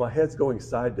 If my head's going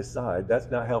side to side,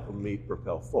 that's not helping me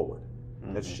propel forward.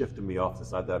 That's shifting me off the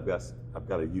side that I've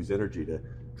got to use energy to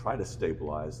try to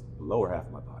stabilize the lower half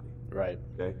of my body. Right.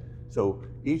 Okay. So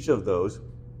each of those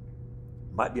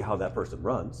might be how that person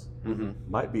runs,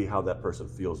 might be how that person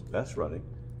feels best running,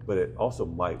 but it also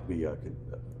might be a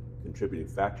contributing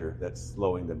factor that's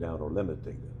slowing them down or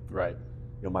limiting them. Right.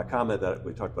 My comment that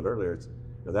we talked about earlier is,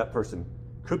 that person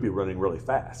could be running really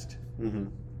fast,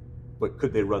 but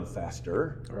could they run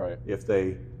faster if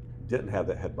they didn't have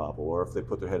that head bobble, or if they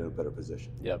put their head in a better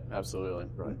position? Yep, absolutely.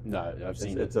 Right. No, I've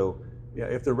seen it. And so,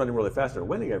 if they're running really fast and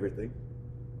winning everything,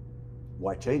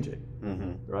 why change it,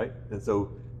 right? And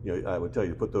so, I would tell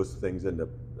you to put those things into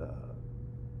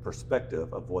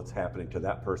perspective of what's happening to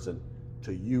that person,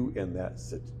 to you in that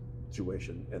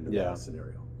situation and in that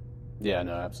scenario. Yeah,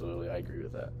 no, absolutely. I agree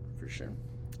with that for sure.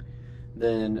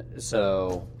 Then,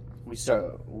 so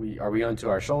are we on to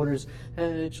our shoulders,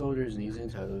 head, shoulders, knees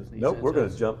and toes? Nope, we're going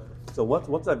to jump. So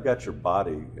once I've got your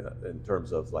body in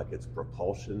terms of like its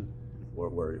propulsion,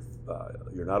 where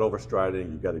you're not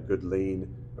overstriding, you've got a good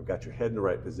lean, I've got your head in the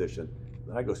right position,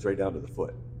 then I go straight down to the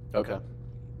foot. Okay.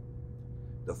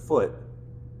 The foot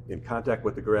in contact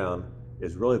with the ground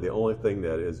is really the only thing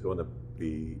that is going to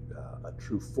be a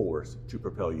true force to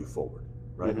propel you forward,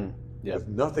 right? There's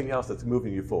nothing else that's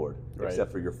moving you forward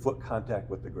except for your foot contact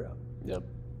with the ground. Yep.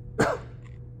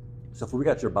 So if we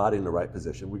got your body in the right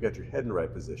position, we got your head in the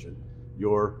right position,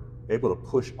 you're able to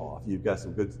push off, you've got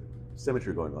some good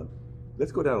symmetry going on.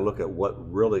 Let's go down and look at what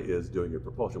really is doing your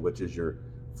propulsion, which is your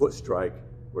foot strike,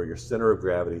 where your center of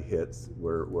gravity hits,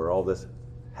 where all this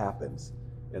happens,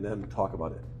 and then talk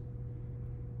about it.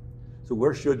 So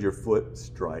where should your foot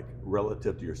strike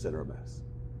relative to your center of mass?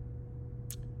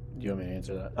 Do you want me to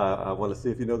answer that? I want to see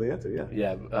if you know the answer. Yeah.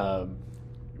 Yeah.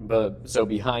 But so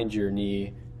behind your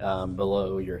knee,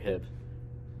 below your hip.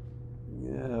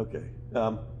 Yeah. Okay.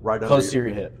 Right Close under to your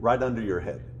hip. Right under your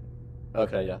head.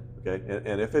 Okay. Yeah. Okay.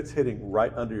 And if it's hitting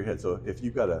right under your head, so if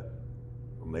you've got I'll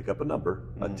make up a number,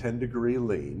 a 10-degree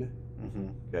lean.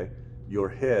 Okay. Your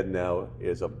head now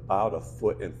is about a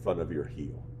foot in front of your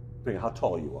heel, depending on how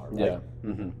tall you are. Right?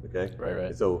 Yeah. Okay. Right.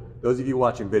 And so those of you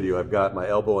watching video, I've got my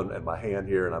elbow and my hand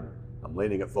here, and I'm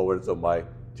leaning it forward, so my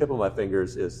tip of my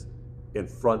fingers is in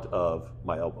front of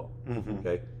my elbow.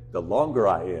 Okay. The longer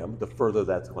I am, the further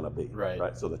that's going to be.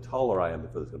 Right. So the taller I am, the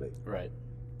further it's going to be. Right.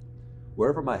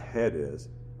 Wherever my head is,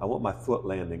 I want my foot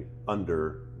landing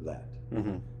under that.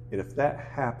 And if that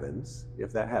happens,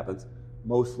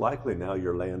 most likely now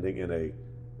you're landing in a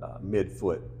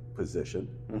mid-foot position.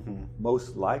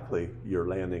 Most likely you're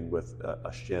landing with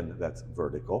a shin that's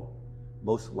vertical.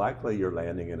 Most likely you're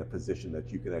landing in a position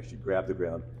that you can actually grab the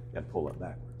ground and pull it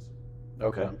backwards.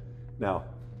 Okay. Now,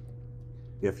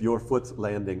 if your foot's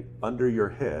landing under your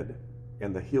head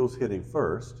and the heel's hitting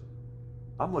first,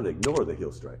 I'm going to ignore the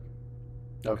heel strike.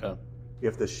 Okay.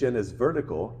 If the shin is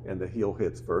vertical and the heel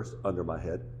hits first under my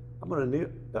head, I'm going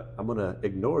to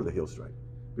ignore the heel strike,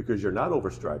 because you're not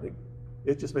overstriding.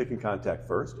 It's just making contact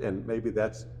first, and maybe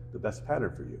that's the best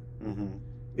pattern for you.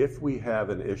 If we have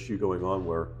an issue going on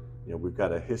where we've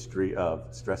got a history of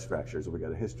stress fractures, or we've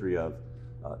got a history of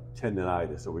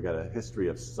tendonitis, or we've got a history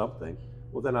of something,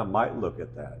 well, then I might look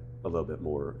at that a little bit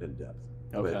more in depth.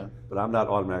 Okay. But I'm not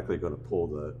automatically going to pull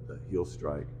the heel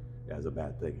strike as a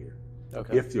bad thing here.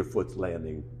 Okay. If your foot's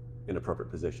landing in appropriate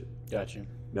position. Got you.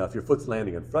 Now, if your foot's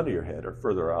landing in front of your head or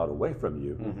further out away from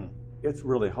you, it's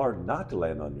really hard not to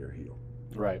land on your heel.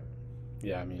 Right.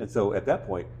 Yeah, I mean. And so at that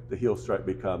point, the heel strike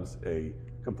becomes a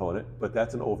component, but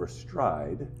that's an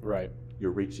overstride. Right.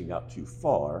 You're reaching out too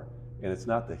far, and it's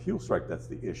not the heel strike that's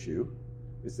the issue.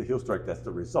 It's the heel strike that's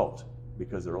the result,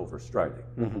 because they're overstriding.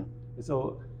 And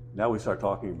so now we start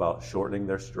talking about shortening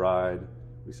their stride.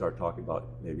 We start talking about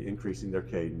maybe increasing their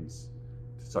cadence.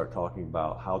 Start talking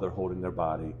about how they're holding their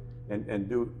body,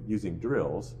 and using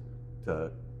drills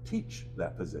to teach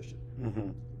that position.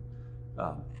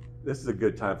 This is a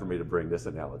good time for me to bring this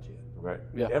analogy in. Right?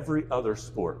 Yeah. Every other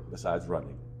sport besides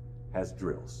running has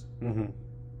drills.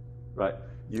 Right?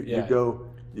 You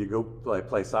go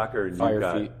play soccer, and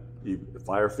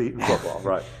fire feet and football.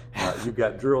 Right? You've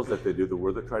got drills that they do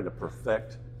where they're trying to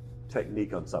perfect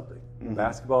technique on something.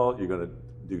 Basketball, you're going to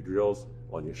do drills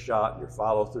on your shot, your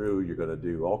follow through. You're going to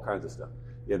do all kinds of stuff.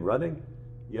 In running,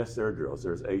 yes, there are drills.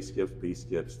 There's A skips, B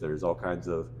skips. There's all kinds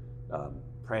of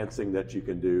prancing that you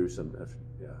can do, some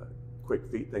quick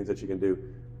feet things that you can do.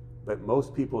 But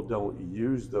most people don't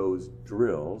use those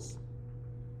drills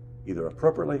either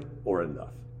appropriately or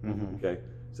enough. Okay,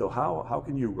 so how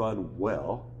can you run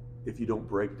well if you don't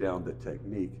break down the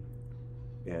technique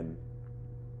and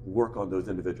work on those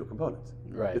individual components?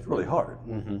 Right. It's really hard,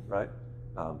 right?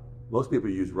 Most people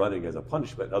use running as a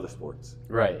punishment in other sports.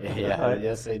 Right. Yeah. Right?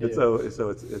 Yes, they do. And so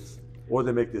it's or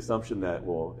they make the assumption that,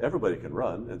 well, everybody can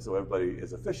run, and so everybody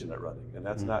is efficient at running, and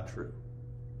that's not true.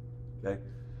 Okay.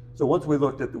 So once we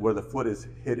looked at where the foot is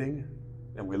hitting,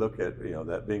 and we look at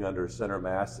that being under center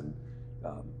mass, and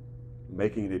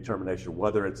making a determination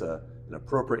whether it's an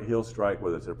appropriate heel strike,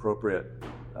 whether it's an appropriate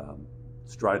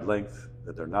stride length,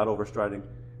 that they're not overstriding,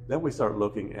 then we start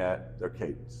looking at their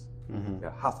cadence.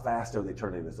 How fast are they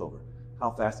turning this over?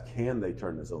 How fast can they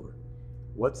turn this over?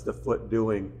 What's the foot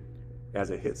doing as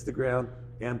it hits the ground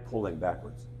and pulling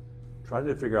backwards? Trying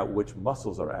to figure out which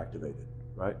muscles are activated,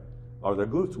 right? Are their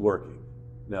glutes working?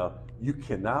 Now, you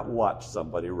cannot watch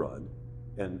somebody run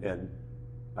and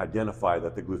identify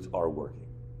that the glutes are working.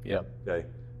 Yeah. Okay,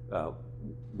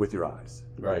 with your eyes.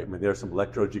 Right. I mean, there's some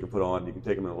electrodes you can put on. You can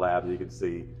take them in the lab, and you can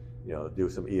see, do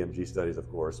some EMG studies, of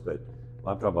course. But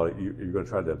I'm talking about you're going to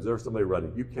try to observe somebody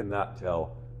running. You cannot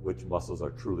tell which muscles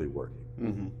are truly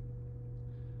working.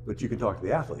 But you can talk to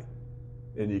the athlete,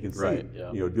 and you can see,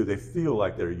 do they feel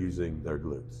like they're using their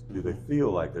glutes? Do they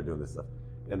feel like they're doing this stuff?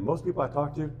 And most people I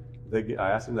talk to,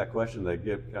 I ask them that question, they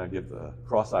give the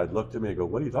cross-eyed look to me and go,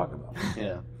 "What are you talking about?"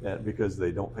 And because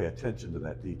they don't pay attention to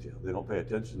that detail. They don't pay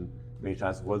attention many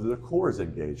times whether their core is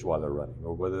engaged while they're running,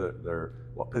 or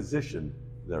what position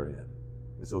they're in.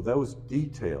 And so those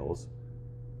details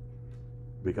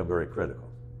become very critical.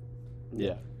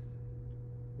 Yeah.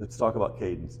 Let's talk about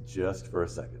cadence just for a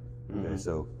second. Okay,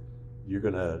 so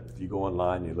if you go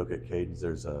online, you look at cadence,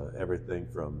 there's everything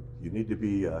from, you need to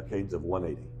be a cadence of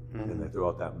 180, and they throw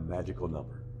out that magical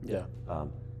number. Yeah.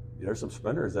 There's some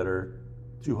sprinters that are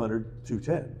 200,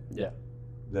 210. Yeah.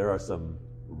 There are some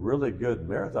really good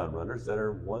marathon runners that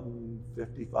are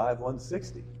 155,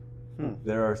 160.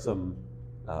 There are some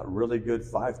really good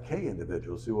 5K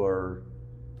individuals who are,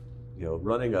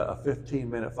 running a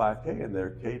 15-minute 5K and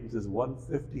their cadence is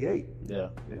 158. Yeah.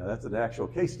 That's an actual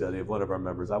case study of one of our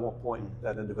members. I won't point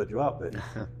that individual out, but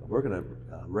we're going to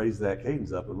raise that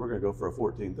cadence up and we're going to go for a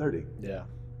 1430. Yeah.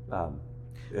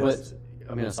 It's-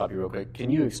 I'm going to stop you real quick.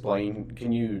 Can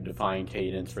you define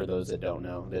cadence for those that don't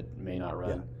know, that may not run?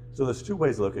 Yeah. So there's two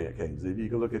ways of looking at cadence. You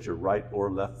can look at your right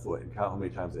or left foot and count how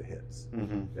many times it hits.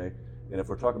 Okay. And if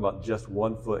we're talking about just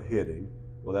one foot hitting,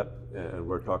 well, and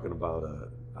we're talking about,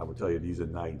 I would tell you to use a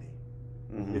 90.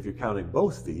 If you're counting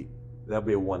both feet, that'd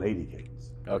be a 180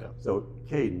 cadence. Okay. So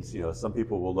cadence, some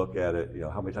people will look at it,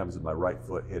 how many times is my right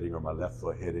foot hitting or my left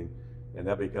foot hitting, and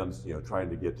that becomes, trying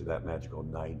to get to that magical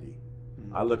 90.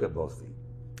 I look at both feet.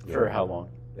 For how long?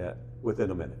 Yeah, within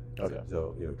a minute. Okay.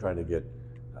 So, trying to get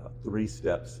 3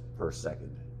 steps per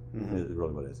second is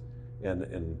really what it is.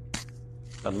 And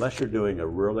unless you're doing a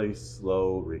really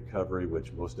slow recovery,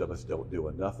 which most of us don't do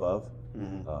enough of,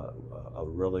 a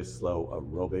really slow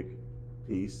aerobic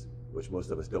piece, which most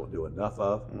of us don't do enough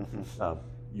of,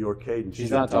 your cadence.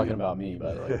 She's not talking about me,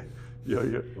 by the way.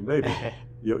 Maybe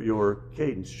your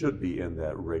cadence should be in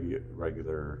that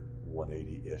regular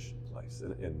 180-ish place.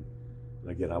 And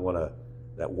again,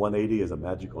 that 180 is a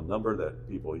magical number that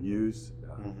people use.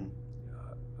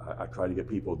 I try to get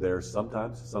people there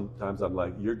sometimes. Sometimes I'm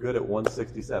like, you're good at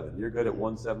 167, you're good at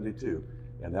 172,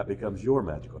 and that becomes your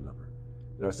magical number.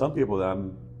 There are some people that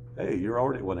hey, you're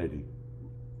already at 180.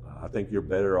 I think you're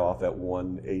better off at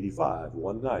 185,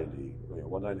 190,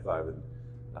 195. And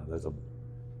there's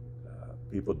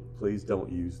people, please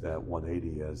don't use that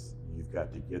 180 as you've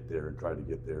got to get there and try to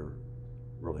get there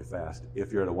really fast.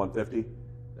 If you're at a 150,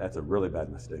 that's a really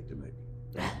bad mistake to make.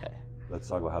 Let's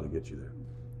talk about how to get you there.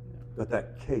 But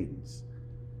that cadence,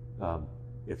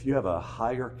 if you have a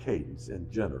higher cadence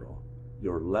in general,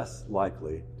 you're less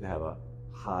likely to have a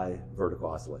high vertical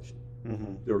oscillation.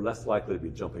 You're less likely to be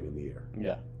jumping in the air.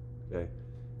 Yeah. Okay.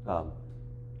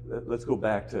 Let's go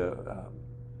back to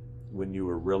when you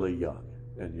were really young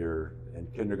and you're in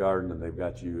kindergarten and they've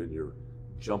got you and you're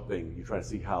jumping. You're trying to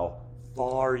see how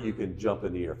far you can jump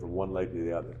in the air from one leg to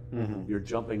the other. You're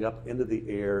jumping up into the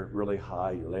air really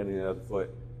high. You're landing on the other foot.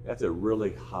 That's a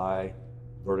really high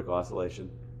vertical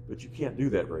oscillation, but you can't do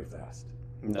that very fast.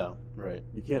 No, right.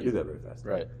 You can't do that very fast.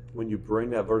 Right. When you bring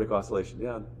that vertical oscillation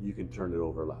down, you can turn it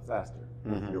over a lot faster.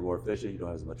 You're more efficient. You don't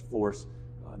have as much force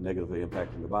negatively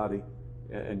impacting the body,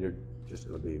 and you're just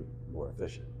going to be more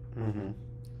efficient.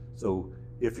 So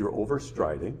if you're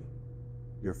overstriding,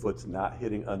 your foot's not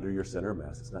hitting under your center of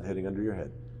mass. It's not hitting under your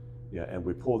head. Yeah, and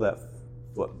we pull that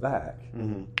foot back,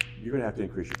 you're going to have to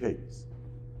increase your cadence.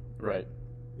 Right.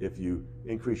 If you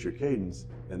increase your cadence,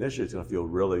 initially it's going to feel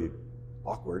really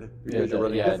awkward because you're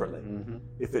running differently.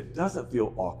 If it doesn't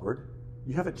feel awkward,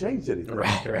 you haven't changed anything.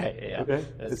 Right, yeah. Okay?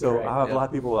 That's And so correct, I have yeah. a lot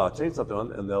of people, I'll change something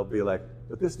on, and they'll be like,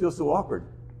 but this feels so awkward.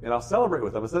 And I'll celebrate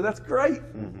with them and say, that's great.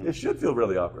 It should feel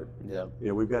really awkward. Yeah.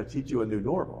 We've got to teach you a new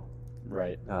normal.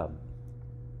 Right.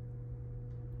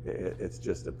 It's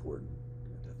just important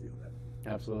to feel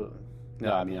that. Absolutely.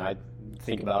 No, I mean, I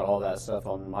think about all that stuff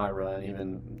on my run.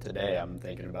 Even today, I'm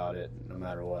thinking about it no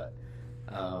matter what.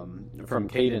 From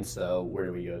cadence, though, where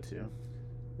do we go to?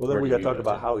 Well, Where then we do got to you talk go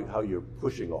about how you're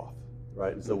pushing off,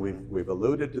 right? And so we've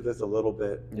alluded to this a little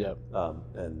bit. Yep.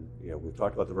 And we've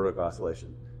talked about the vertical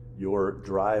oscillation. Your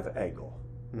drive angle,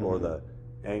 or the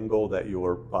angle that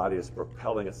your body is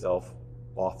propelling itself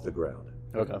off the ground.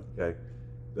 Okay. Okay.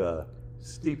 The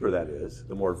steeper that is,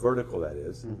 the more vertical that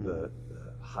is, the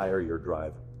higher your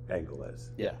drive angle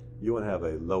is. Yeah. You want to have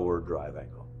a lower drive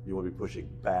angle. You want to be pushing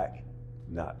back,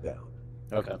 not down.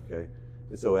 Okay. Okay.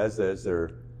 And so as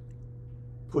they're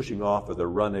pushing off or they're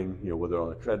running, whether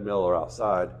on a treadmill or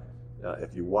outside,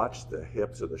 if you watch the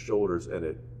hips or the shoulders and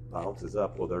it bounces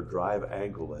up, well, their drive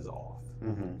angle is off,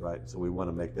 right? So we want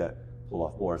to make that pull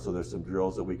off more. So there's some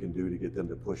drills that we can do to get them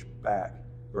to push back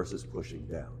versus pushing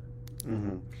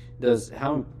down.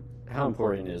 How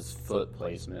important is foot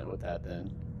placement with that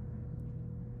then?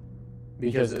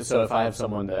 Because so if I have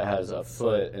someone that has a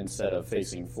foot instead of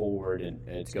facing forward and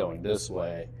it's going this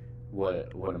way,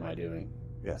 what am I doing?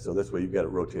 Yeah, so this way you've got it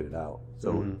rotated out.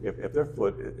 So if their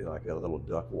foot is like a little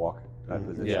duck walk type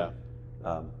position,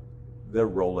 they're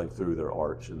rolling through their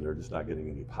arch and they're just not getting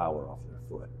any power off their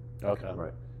foot. Okay.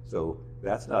 Right. So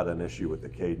that's not an issue with the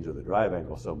cadence or the drive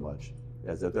angle so much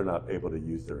as that they're not able to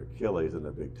use their Achilles and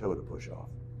their big toe to push off.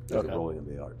 They're rolling in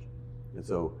the arch. And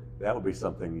so that would be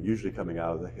something usually coming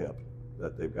out of the hip,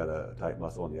 that they've got a tight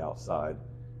muscle on the outside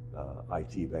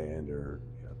IT band or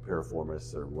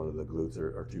piriformis or one of the glutes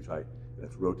are too tight, and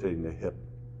it's rotating the hip,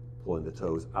 pulling the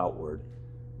toes outward.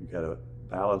 You got to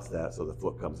balance that so the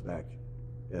foot comes back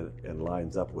and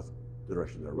lines up with the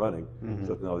direction they're running,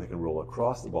 so now they can roll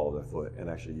across the ball of their foot and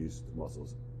actually use the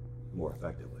muscles more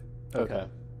effectively. Okay.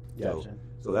 Gotcha.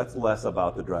 So that's less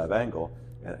about the drive angle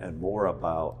and more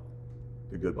about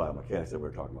the good biomechanics that we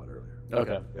were talking about earlier.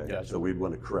 Okay. Gotcha. So we'd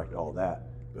want to correct all that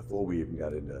before we even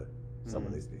got into some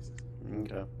of these pieces.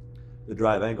 Okay. The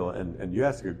drive angle, and you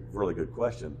asked a really good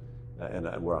question,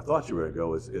 and where I thought you were going to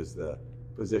go is the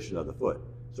position of the foot.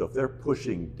 So if they're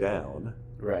pushing down,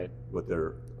 right, with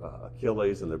their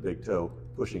Achilles and their big toe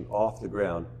pushing off the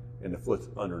ground, and the foot's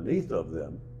underneath of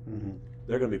them,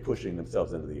 they're going to be pushing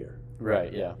themselves into the air.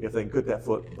 Right. Yeah. If they can put that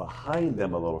foot behind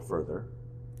them a little further,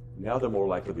 now they're more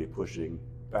likely to be pushing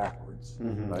backwards.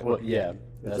 Right? Well, yeah.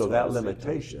 And so that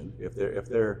limitation, if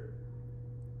they're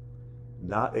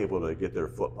not able to get their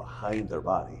foot behind their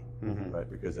body, right,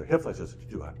 because their hip flexors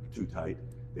are too tight,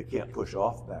 they can't push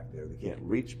off back there, they can't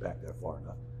reach back there far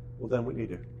enough. Well, then we need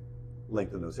to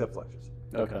lengthen those hip flexors.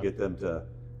 Okay. Get them to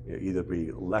either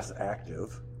be less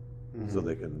active, so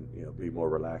they can be more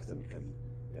relaxed and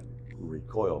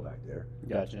recoil back there.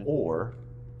 Gotcha. Or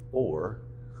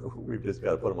we've just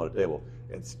got to put them on a table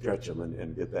and stretch them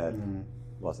and get that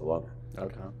muscle longer.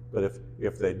 Okay. But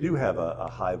if they do have a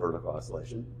high vertical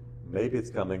oscillation, maybe it's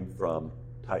coming from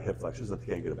tight hip flexors that they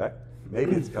can't get it back.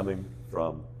 Maybe it's coming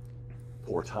from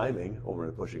poor timing over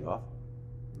and pushing off.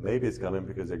 Maybe it's coming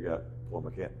because they got poor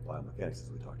biomechanics,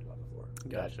 as we talked about before.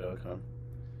 Gotcha. Okay.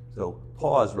 So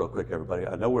pause real quick, everybody.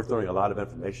 I know we're throwing a lot of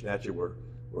information at you.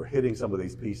 We're hitting some of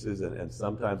these pieces, and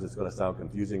sometimes it's going to sound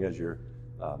confusing as you're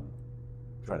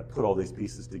trying to put all these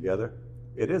pieces together.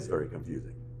 It is very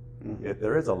confusing.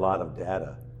 There is a lot of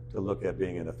data to look at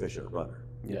being an efficient runner.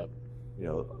 Yep.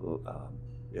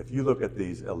 If you look at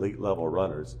these elite level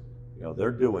runners,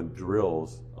 they're doing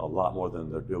drills a lot more than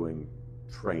they're doing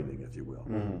training, if you will.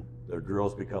 Their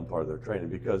drills become part of their training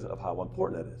because of how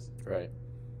important it is. Right.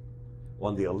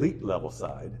 On the elite level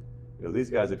side, these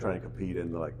guys are trying to compete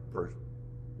in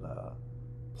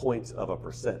points of a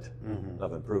percent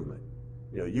of improvement.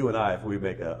 You and I, if we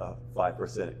make a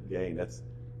 5% gain, that's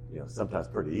sometimes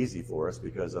pretty easy for us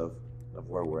because of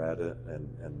where we're at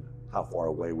and how far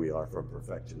away we are from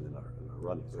perfection in our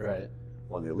running. So right.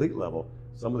 On the elite level,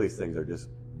 some of these things are just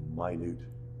minute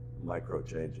micro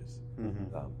changes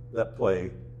that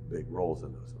play big roles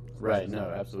in those. Right. No,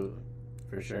 absolutely,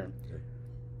 for sure. Okay.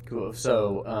 Cool.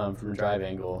 So from drive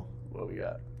angle, what we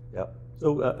got? Yep.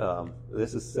 So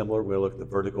this is similar. We'll look at the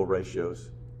vertical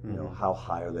ratios. How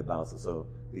high are they bouncing? So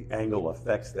the angle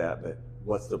affects that, but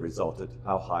what's the resultant?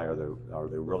 How high are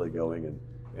they really going,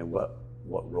 and what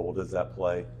role does that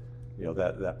play?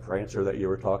 That Prancer that you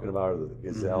were talking about, or the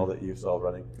Gazelle that you saw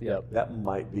running. Yep. That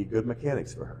might be good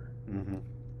mechanics for her.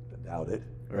 I doubt it.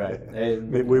 Right.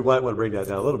 Maybe we might want to bring that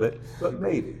down a little bit, but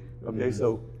maybe. Okay.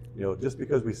 So just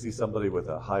because we see somebody with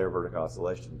a higher vertical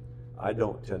oscillation, I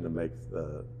don't tend to make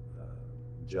the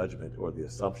judgment or the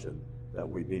assumption that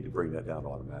we need to bring that down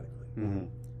automatically.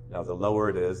 Now, the lower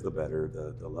it is, the better.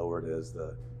 The lower it is,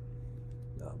 the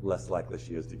less likely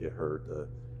she is to get hurt, the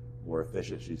more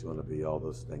efficient she's going to be, all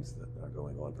those things that are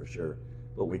going on for sure.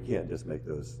 But we can't just make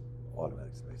those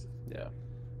automatic spaces. Yeah.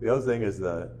 The other thing is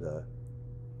the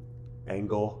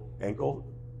angles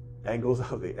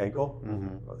of the ankle,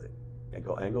 or the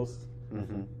ankle angles.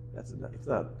 It's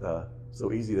not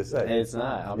so easy to say. It's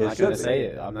not. I'm not going to say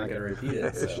it. I'm not going to repeat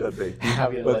it. It should be.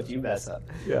 I'm going to let you mess up.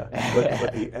 Yeah,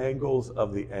 but the angles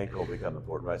of the ankle become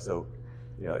important, right? So,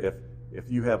 if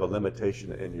you have a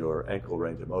limitation in your ankle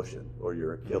range of motion, or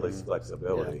your Achilles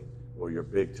flexibility, or your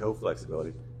big toe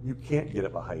flexibility, you can't get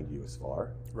it behind you as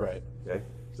far. Right. Okay.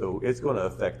 So it's going to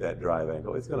affect that drive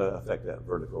angle. It's going to affect that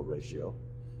vertical ratio.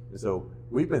 And so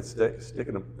we've been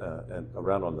sticking them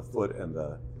around on the foot and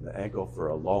the ankle for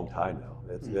a long time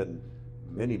now. It's been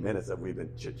many minutes that we've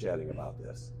been chit-chatting about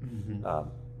this.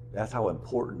 That's how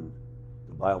important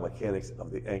the biomechanics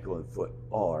of the ankle and foot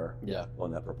are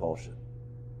on that propulsion.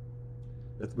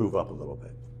 Let's move up a little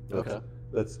bit.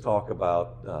 Let's talk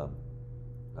about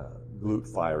glute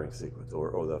firing sequence,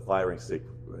 or the firing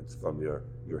sequence from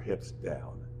your hips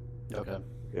down. Okay.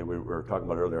 And we were talking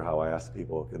about earlier how I asked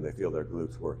people, can they feel their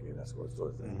glutes working, and that sort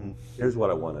of thing. Here's what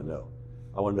I want to know.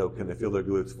 I want to know, can they feel their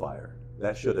glutes fire?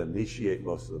 That should initiate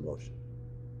most of the motion.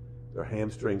 Their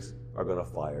hamstrings are going to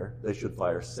fire. They should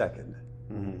fire second.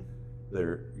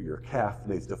 Your calf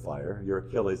needs to fire. Your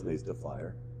Achilles needs to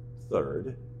fire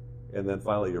third. And then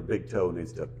finally, your big toe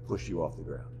needs to push you off the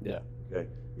ground. Yeah. Okay.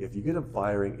 If you get them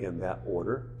firing in that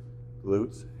order,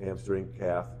 glutes, hamstring,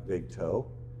 calf, big toe,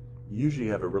 usually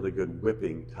have a really good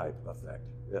whipping type effect,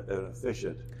 an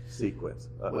efficient sequence,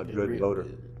 a good motor.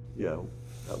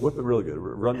 Whip it really good,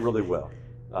 run really well.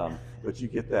 But you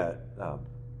get that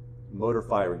motor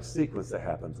firing sequence that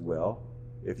happens well.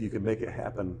 If you can make it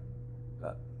happen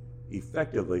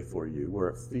effectively for you, where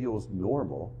it feels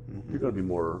normal, you're going to be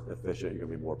more efficient, you're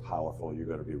going to be more powerful, you're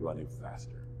going to be running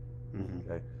faster.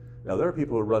 Okay. Now there are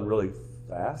people who run really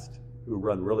fast, who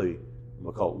run really,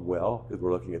 we'll call it well, because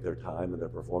we're looking at their time and their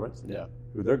performance.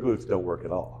 Who their glutes don't work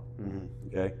at all.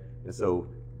 Okay, and so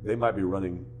they might be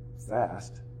running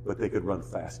fast, but they could run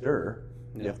faster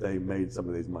if they made some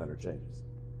of these minor changes.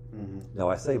 Now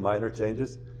I say minor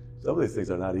changes. Some of these things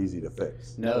are not easy to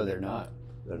fix. No, they're not.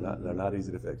 They're not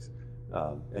easy to fix.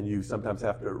 And you sometimes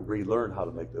have to relearn how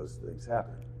to make those things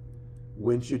happen.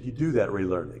 When should you do that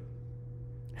relearning?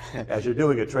 As you're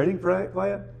doing a training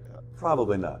plan?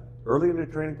 Probably not. Early in your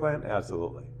training plan?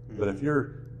 Absolutely. But if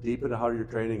you're deep into how you're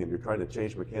training and you're trying to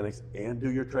change mechanics and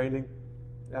do your training,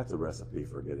 that's a recipe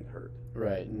for getting hurt.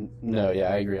 Right. No,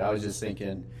 yeah, I agree. I was just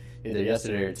thinking either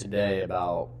yesterday or today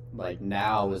about, like,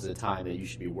 now is the time that you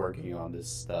should be working on this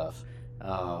stuff.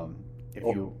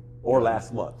 Or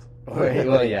last month.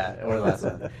 Well, yeah, or last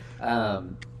month.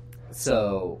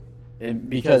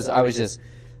 Because I was just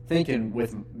thinking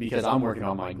because I'm working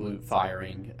on my glute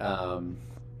firing,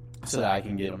 so that I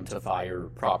can get them to fire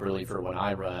properly for when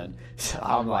I run. So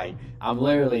I'm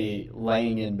literally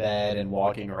laying in bed and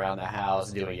walking around the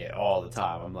house doing it all the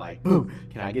time. I'm like, boom,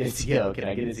 can I get it to go? Can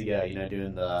I get it to go?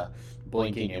 Doing the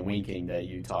blinking and winking that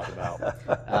you talk about.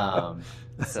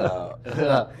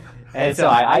 And so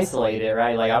I isolate it,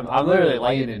 right? Like I'm literally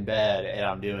laying in bed and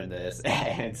I'm doing this.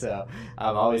 And so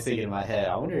I'm always thinking in my head,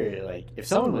 I wonder, like, if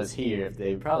someone was here, if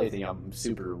they would probably think I'm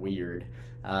super weird.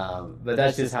 But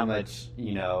that's just how much,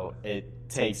 it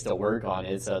takes to work on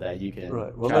it so that you can.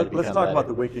 Right. Well, let's talk about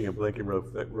the winking and blinking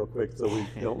real quick so we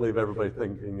don't leave everybody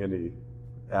thinking any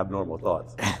abnormal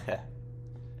thoughts.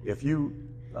 If you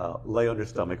lay on your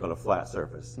stomach on a flat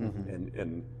surface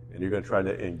and you're going to try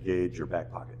to engage your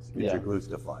back pockets, get your glutes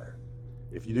to fire.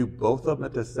 If you do both of them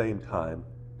at the same time,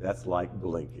 that's like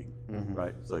blinking,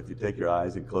 right? So if you take your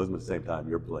eyes and close them at the same time,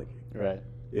 you're blinking. Right.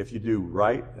 If you do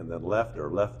right and then left, or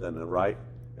left and then right,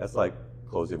 that's like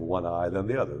closing one eye then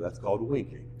the other. That's called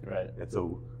winking. Right. And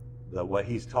so what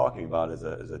he's talking about is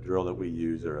a drill that we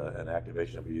use, or an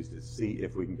activation that we use to see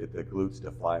if we can get the glutes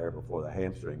to fire before the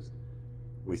hamstrings.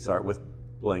 We start with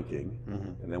blinking,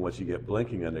 and then once you get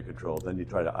blinking under control, then you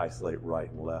try to isolate right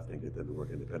and left and get them to work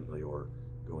independently or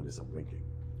go into some winking.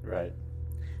 Right.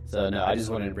 So no, I just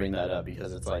wanted to bring that up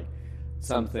because it's like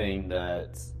something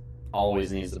that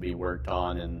always needs to be worked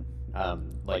on, and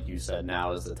like you said,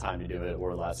 now is the time to do it,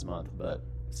 or last month. But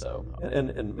so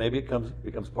and maybe it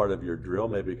becomes part of your drill,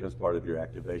 maybe it becomes part of your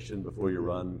activation before you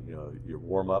run. Your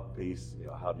warm up piece.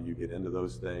 How do you get into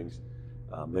those things?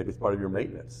 Maybe it's part of your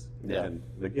maintenance. Yeah. And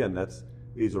again,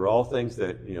 these are all things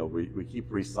that we keep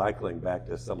recycling back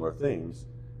to similar themes.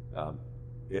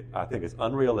 I think it's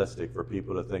unrealistic for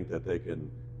people to think that they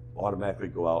can automatically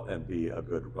go out and be a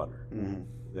good runner.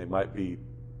 They might be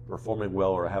performing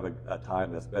well or have a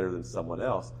time that's better than someone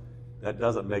else. That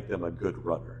doesn't make them a good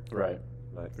runner. Right.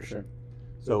 For sure.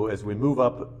 So as we move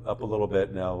up a little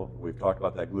bit now, we've talked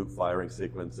about that glute firing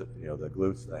sequence. The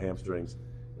glutes, the hamstrings,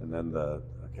 and then the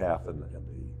calf and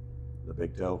the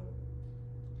big toe.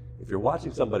 If you're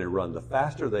watching somebody run, the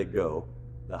faster they go,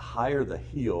 the higher the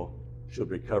heel should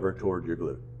recover toward your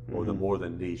glute, or the more the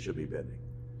knee should be bending.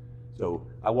 So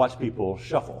I watch people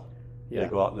shuffle. They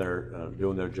go out and they're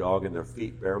doing their jog and their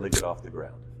feet barely get off the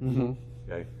ground.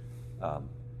 Okay,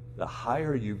 the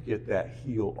higher you get that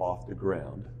heel off the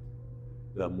ground,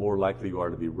 the more likely you are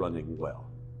to be running well.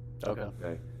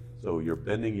 Okay. So you're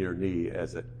bending your knee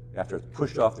after it's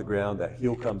pushed off the ground, that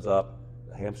heel comes up,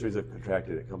 the hamstrings have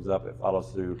contracted, it comes up, it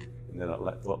follows through, and then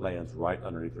foot lands right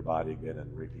underneath your body again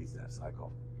and repeats that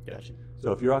cycle. Gotcha.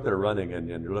 So if you're out there running and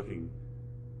you're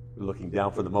looking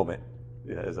down for the moment,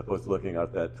 as opposed to looking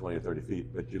out that 20 or 30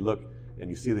 feet, but you look and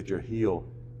you see that your heel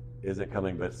isn't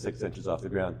coming but 6 inches off the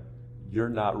ground, you're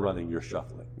not running, you're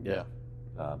shuffling. Yeah.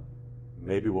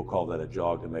 Maybe we'll call that a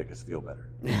jog to make us feel better.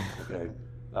 Okay.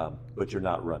 But you're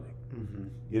not running.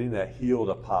 Getting that heel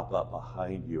to pop up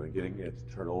behind you and getting it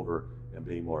to turn over and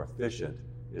being more efficient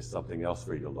is something else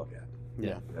for you to look at.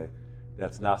 Yeah. Okay.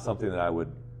 That's not something that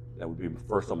would be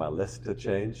first on my list to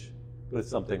change, but it's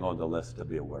something on the list to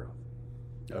be aware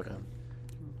of. Okay.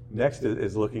 Next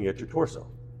is looking at your torso,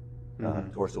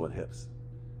 torso and hips.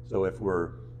 So if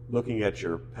we're looking at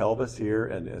your pelvis here,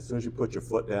 and as soon as you put your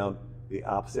foot down, the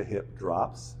opposite hip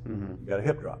drops, you got a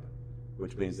hip drop,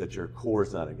 which means that your core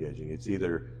is not engaging. It's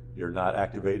either you're not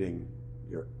activating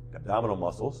your abdominal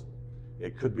muscles.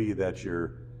 It could be that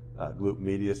your glute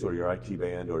medius or your IT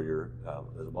band or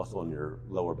there's a muscle in your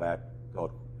lower back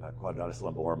called quadratus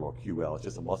lumborum or QL. It's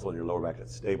just a muscle in your lower back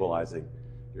that's stabilizing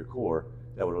your core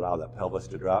that would allow that pelvis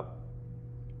to drop.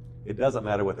 It doesn't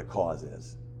matter what the cause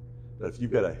is, but if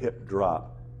you've got a hip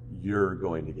drop, you're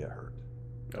going to get hurt.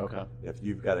 Okay. If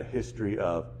you've got a history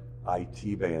of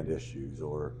IT band issues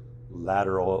or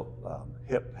lateral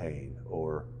hip pain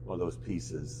or one of those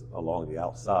pieces along the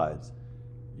outsides,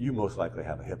 you most likely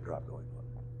have a hip drop going on.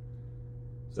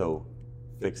 So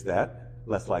fix that,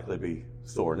 less likely to be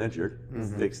sore and injured.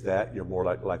 Mm-hmm. Fix that, you're more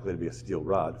likely to be a steel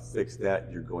rod. Fix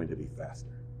that, you're going to be faster.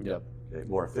 Yep. Okay?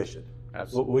 More efficient.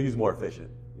 Absolutely. We'll use more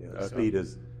efficient. Okay. Speed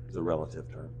is a relative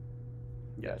term.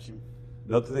 Gotcha.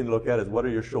 Another thing to look at is what are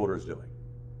your shoulders doing?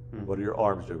 Mm-hmm. What are your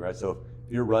arms doing, right? So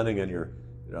if you're running and you're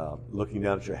looking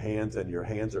down at your hands and your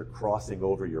hands are crossing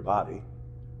over your body,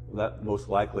 well, that most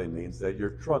likely means that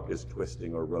your trunk is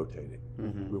twisting or rotating.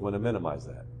 Mm-hmm. We want to minimize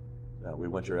that. We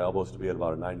want your elbows to be at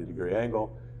about a 90-degree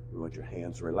angle. We want your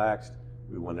hands relaxed.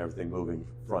 We want everything moving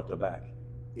front to back.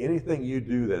 Anything you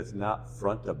do that is not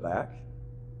front to back,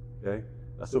 okay,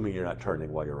 assuming you're not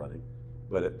turning while you're running,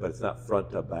 but it's not front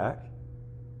to back,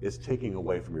 is taking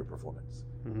away from your performance.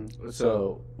 Mm-hmm.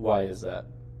 So why is that?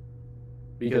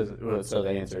 Because so the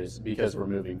answer is because we're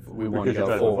moving. We want to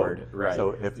go forward, right?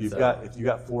 So if you've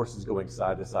got forces going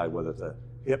side to side, whether it's a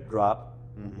hip drop,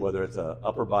 mm-hmm. whether it's a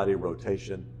upper body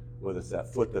rotation, whether it's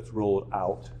that foot that's rolled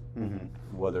out, mm-hmm.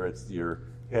 whether it's your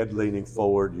head leaning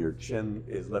forward, your chin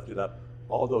is lifted up,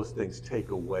 all those things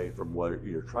take away from what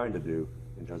you're trying to do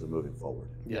in terms of moving forward.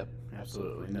 Yep,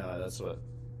 absolutely. No, that's what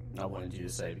I wanted you to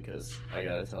say because I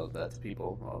got to tell that to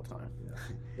people all the time. Yeah.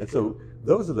 And so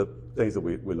those are the things that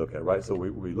we look at, right? So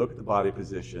we look at the body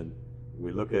position,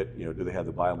 we look at, do they have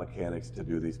the biomechanics to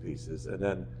do these pieces? And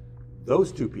then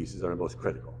those two pieces are the most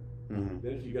critical. Mm-hmm.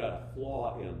 Then if you got a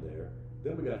flaw in there,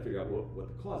 then we got to figure out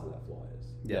what the cause of that flaw is.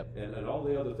 Yep. And all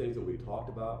the other things that we talked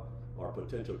about are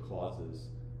potential causes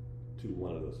to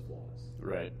one of those flaws.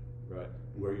 Right. Right.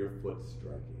 Where your foot's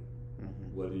striking,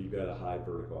 mm-hmm. whether you've got a high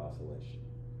vertical oscillation,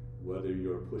 whether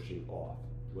you're pushing off,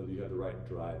 whether you have the right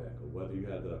drive ankle, whether you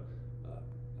have a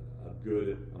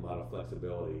good amount of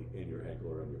flexibility in your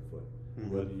ankle or on your foot,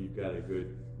 mm-hmm. whether you've got a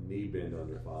good knee bend on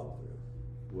your follow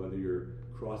through, whether you're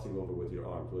crossing over with your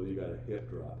arms, whether you've got a hip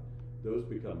drop. Those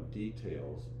become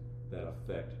details that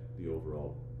affect the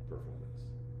overall performance.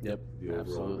 Yep, the overall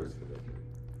absolutely. risk of injury.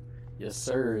 Yes,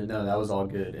 sir. No, that was all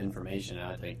good information.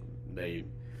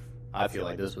 I feel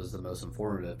like this was the most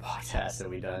informative podcast that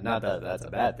we've done. Not that that's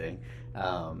a bad thing.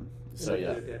 So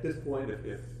yeah. At this point,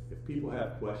 if people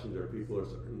have questions or people are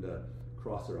starting to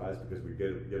cross their eyes because we've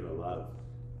given a lot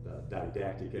of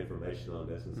didactic information on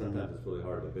this, and sometimes mm-hmm. it's really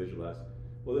hard to visualize.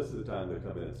 Well, this is the time to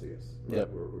come in and see us. Right? Yep.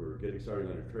 We're getting started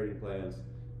on your training plans.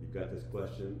 You've got this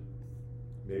question.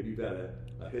 Maybe you've got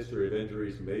a history of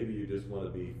injuries. Maybe you just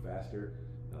want to be faster.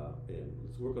 And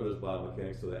let's work on those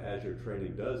biomechanics so that as your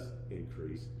training does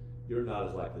increase, you're not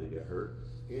as likely to get hurt,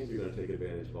 and you're going to take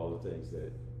advantage of all the things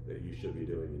that you should be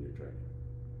doing in your training.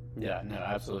 Yeah, no,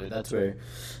 absolutely. That's where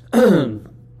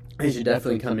you should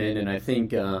definitely come in, and I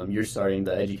think you're starting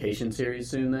the education series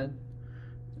soon then?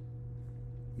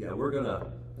 Yeah, we're going to,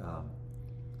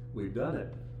 we've done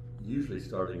it usually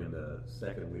starting in the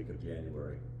second week of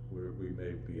January. We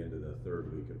may be into the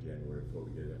third week of January before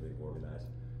we get everything organized.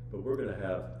 But we're going to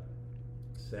have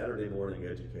Saturday morning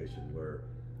education where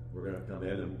we're going to come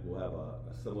in and we'll have a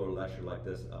similar lecture like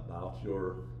this about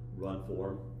your run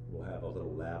form. We'll have a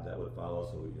little lab that would follow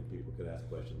so people can ask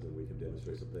questions and we can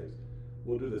demonstrate some things.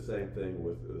 We'll do the same thing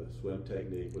with the swim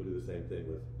technique. We'll do the same thing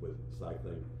with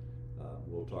cycling.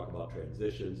 We'll talk about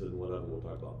transitions in one of them. We'll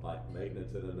talk about bike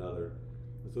maintenance in another.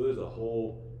 And so there's a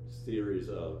whole series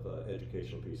of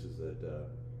educational pieces that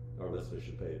our listeners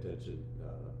should pay attention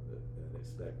and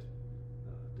expect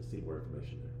to see more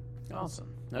information there.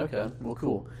 Awesome. Okay. Well,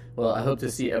 cool. Well, I hope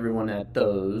to see everyone at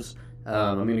those.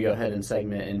 I'm going to go ahead and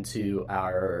segment into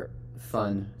our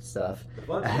fun stuff. The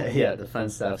fun stuff? Yeah, the fun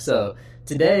stuff. So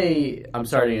today I'm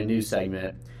starting a new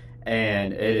segment,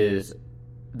 and it is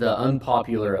the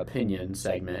unpopular opinion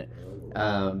segment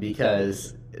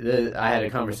because I had a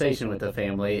conversation with the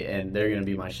family, and they're going to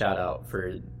be my shout out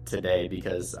for today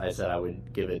because I said I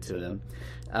would give it to them.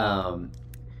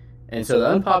 And so the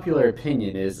unpopular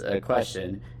opinion is a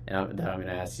question that I'm going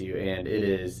to ask you, and it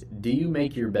is, do you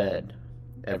make your bed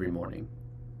every morning?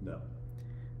 No.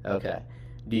 Okay.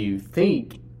 Do you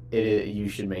think you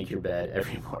should make your bed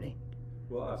every morning?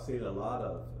 Well, I've seen a lot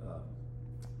of,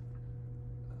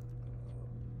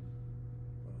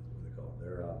 what do they call them?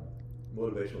 They're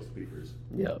motivational speakers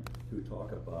Yep. who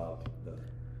talk about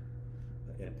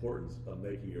importance of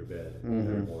making your bed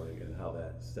every morning and how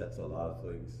that sets a lot of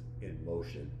things in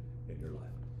motion in your life.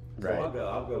 Right. So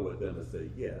I'll go with them and say,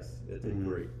 yes, it's a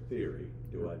great theory.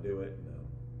 Do I do it?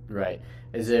 No. Right.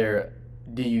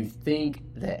 Do you think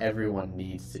that everyone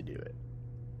needs to do it?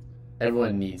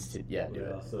 Everyone needs to, do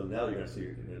it. So now you're going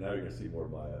to see more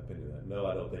of my opinion on that. No,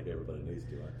 I don't think everybody needs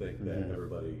to. I think that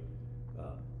everybody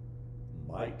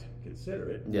might consider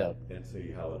it and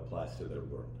see how it applies to their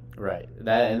world. Right.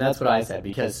 That's what I said,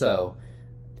 because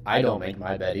I don't make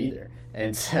my bed either.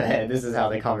 And this is how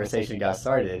the conversation got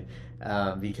started,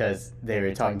 because they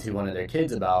were talking to one of their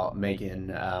kids about making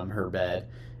her bed.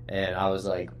 And I was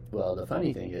like, well, the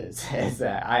funny thing is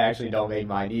that I actually don't make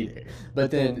mine either.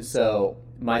 But then, so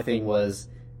my thing was,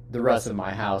 the rest of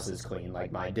my house is clean.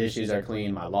 Like, my dishes are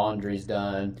clean, my laundry's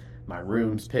done, my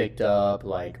room's picked up,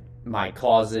 like, my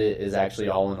closet is actually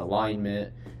all in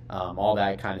alignment, all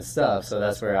that kind of stuff. So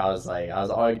that's where I was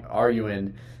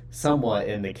arguing somewhat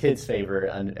in the kids' favor,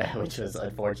 which was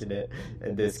unfortunate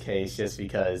in this case, just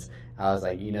because I was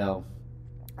like,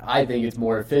 I think it's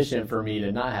more efficient for me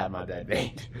to not have my bed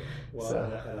made. Well,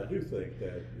 and I do think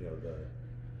that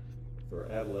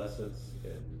for adolescents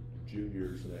and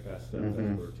juniors and that kind of stuff,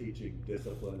 as we're teaching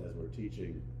discipline, as we're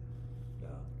teaching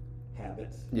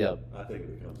habits, I think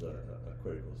it becomes a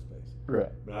critical space.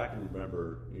 Right. But I can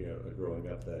remember, growing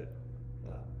up, that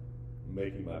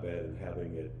making my bed and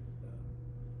having it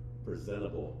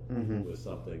presentable was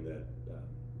something that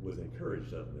was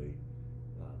encouraged of me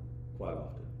quite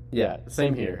often. Yeah,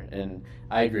 same here, and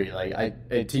I agree. Like,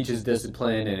 it teaches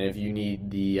discipline, and if you need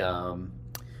the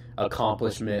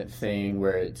accomplishment thing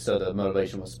so the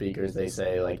motivational speakers, they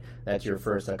say, like, that's your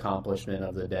first accomplishment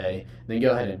of the day, then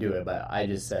go ahead and do it. But I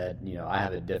just said, I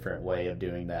have a different way of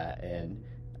doing that, and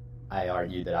I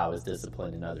argued that I was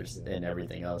disciplined in others and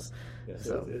everything else. Yeah,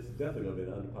 so it's definitely going to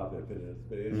be an unpopular opinion.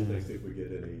 It's interesting to see if we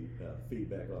get any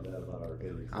feedback on that about our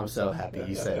opinions. I'm so happy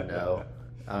you said no.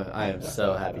 I am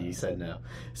so happy you said no.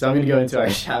 So I'm going to go into our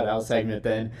shout-out segment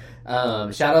then.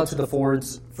 Shout-out to the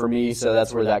Fords for me. So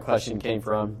that's where that question came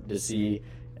from, to see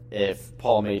if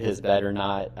Paul made his bed or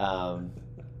not.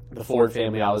 The Ford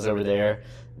family, I was over there,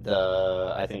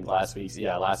 I think last week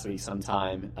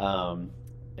sometime.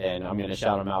 And I'm going to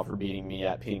shout them out for beating me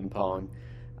at ping pong.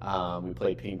 We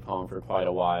played ping pong for quite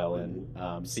a while, and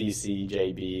CC,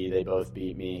 JB, they both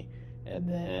beat me. And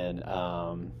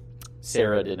then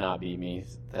Sarah did not beat me,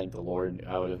 thank the Lord.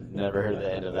 I would have never heard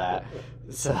the end of that.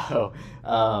 So,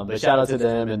 but shout out to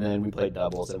them, and then we played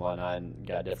doubles and whatnot and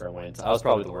got different wins. I was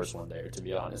probably the worst one there, to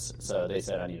be honest. So they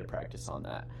said I need to practice on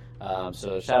that.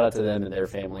 So shout out to them and their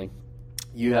family.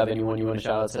 You have anyone you want to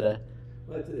shout out today?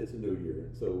 Well, it's a new year,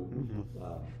 so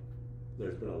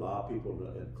there's been a lot of people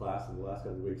in class in the last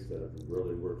couple of weeks that have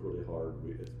really worked really hard.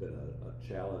 It's been a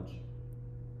challenge.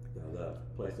 The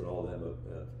place that all of them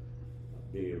have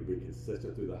being able to be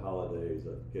consistent through the holidays,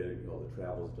 of getting all the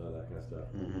travels done, that kind of stuff.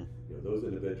 Those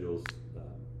individuals,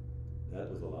 that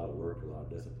was a lot of work, a lot of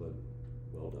discipline.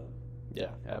 Well done. Yeah,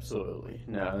 absolutely.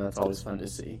 No, that's always fun to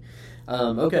see.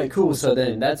 Okay, cool. So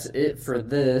then that's it for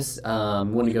this.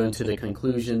 I'm going to go into the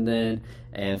conclusion then,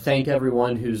 and thank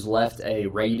everyone who's left a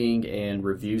rating and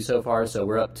review so far. So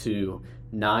we're up to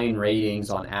 9 ratings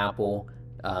on Apple.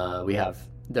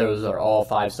 Those are all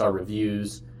 5-star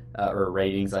reviews. Or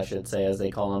ratings, I should say, as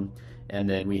they call them. And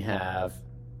then we have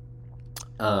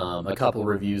a couple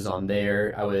reviews on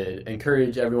there. I would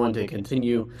encourage everyone to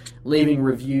continue leaving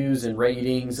reviews and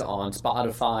ratings on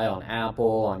Spotify, on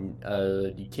Apple,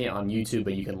 you can't on YouTube,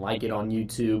 but you can like it on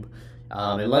YouTube.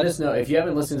 And let us know if you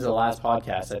haven't listened to the last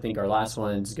podcast. I think our last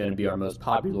one is going to be our most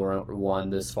popular one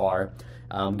this far.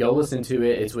 Go listen to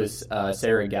it. It's with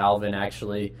Sarah Galvin,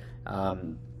 actually.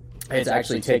 It's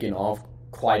actually taken off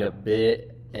quite a bit.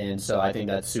 And so I think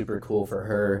that's super cool for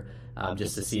her,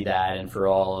 just to see that, and for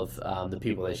all of the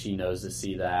people that she knows to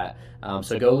see that.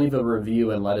 So go leave a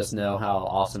review and let us know how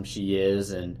awesome she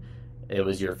is, and it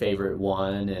was your favorite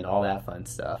one, and all that fun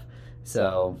stuff.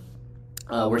 So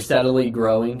we're steadily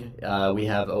growing. We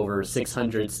have over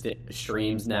 600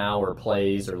 streams now, or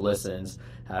plays, or listens,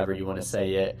 however you want to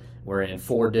say it. We're in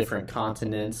 4 different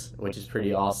continents, which is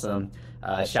pretty awesome.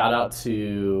 Shout out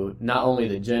to not only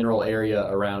the general area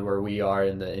around where we are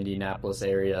in the Indianapolis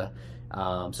area,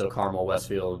 so Carmel,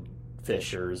 Westfield,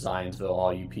 Fisher, Zionsville,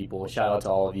 all you people. Shout out to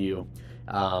all of you.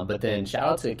 But then shout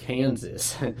out to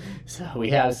Kansas. So we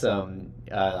have some,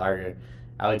 I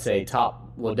would say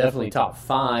definitely top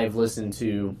 5 listen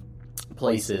to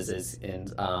places is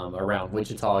in around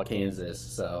Wichita, Kansas.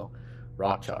 So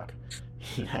Rock Chalk.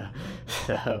 Yeah.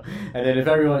 So, and then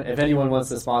if anyone wants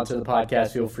to sponsor the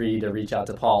podcast, feel free to reach out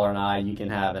to Paul or I. You can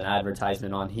have an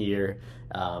advertisement on here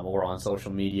or on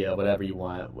social media, whatever you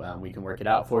want. We can work it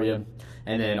out for you.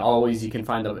 And then always you can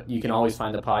always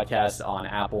find the podcast on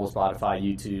Apple, Spotify,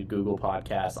 YouTube, Google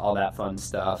Podcasts, all that fun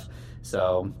stuff.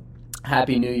 So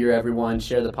Happy New Year, everyone.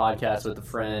 Share the podcast with a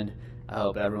friend. I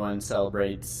hope everyone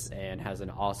celebrates and has an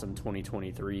awesome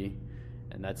 2023.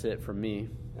 And that's it from me.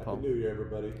 Happy New Year,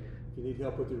 everybody. If you need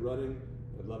help with your running,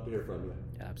 I'd love to hear from you.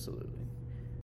 Absolutely.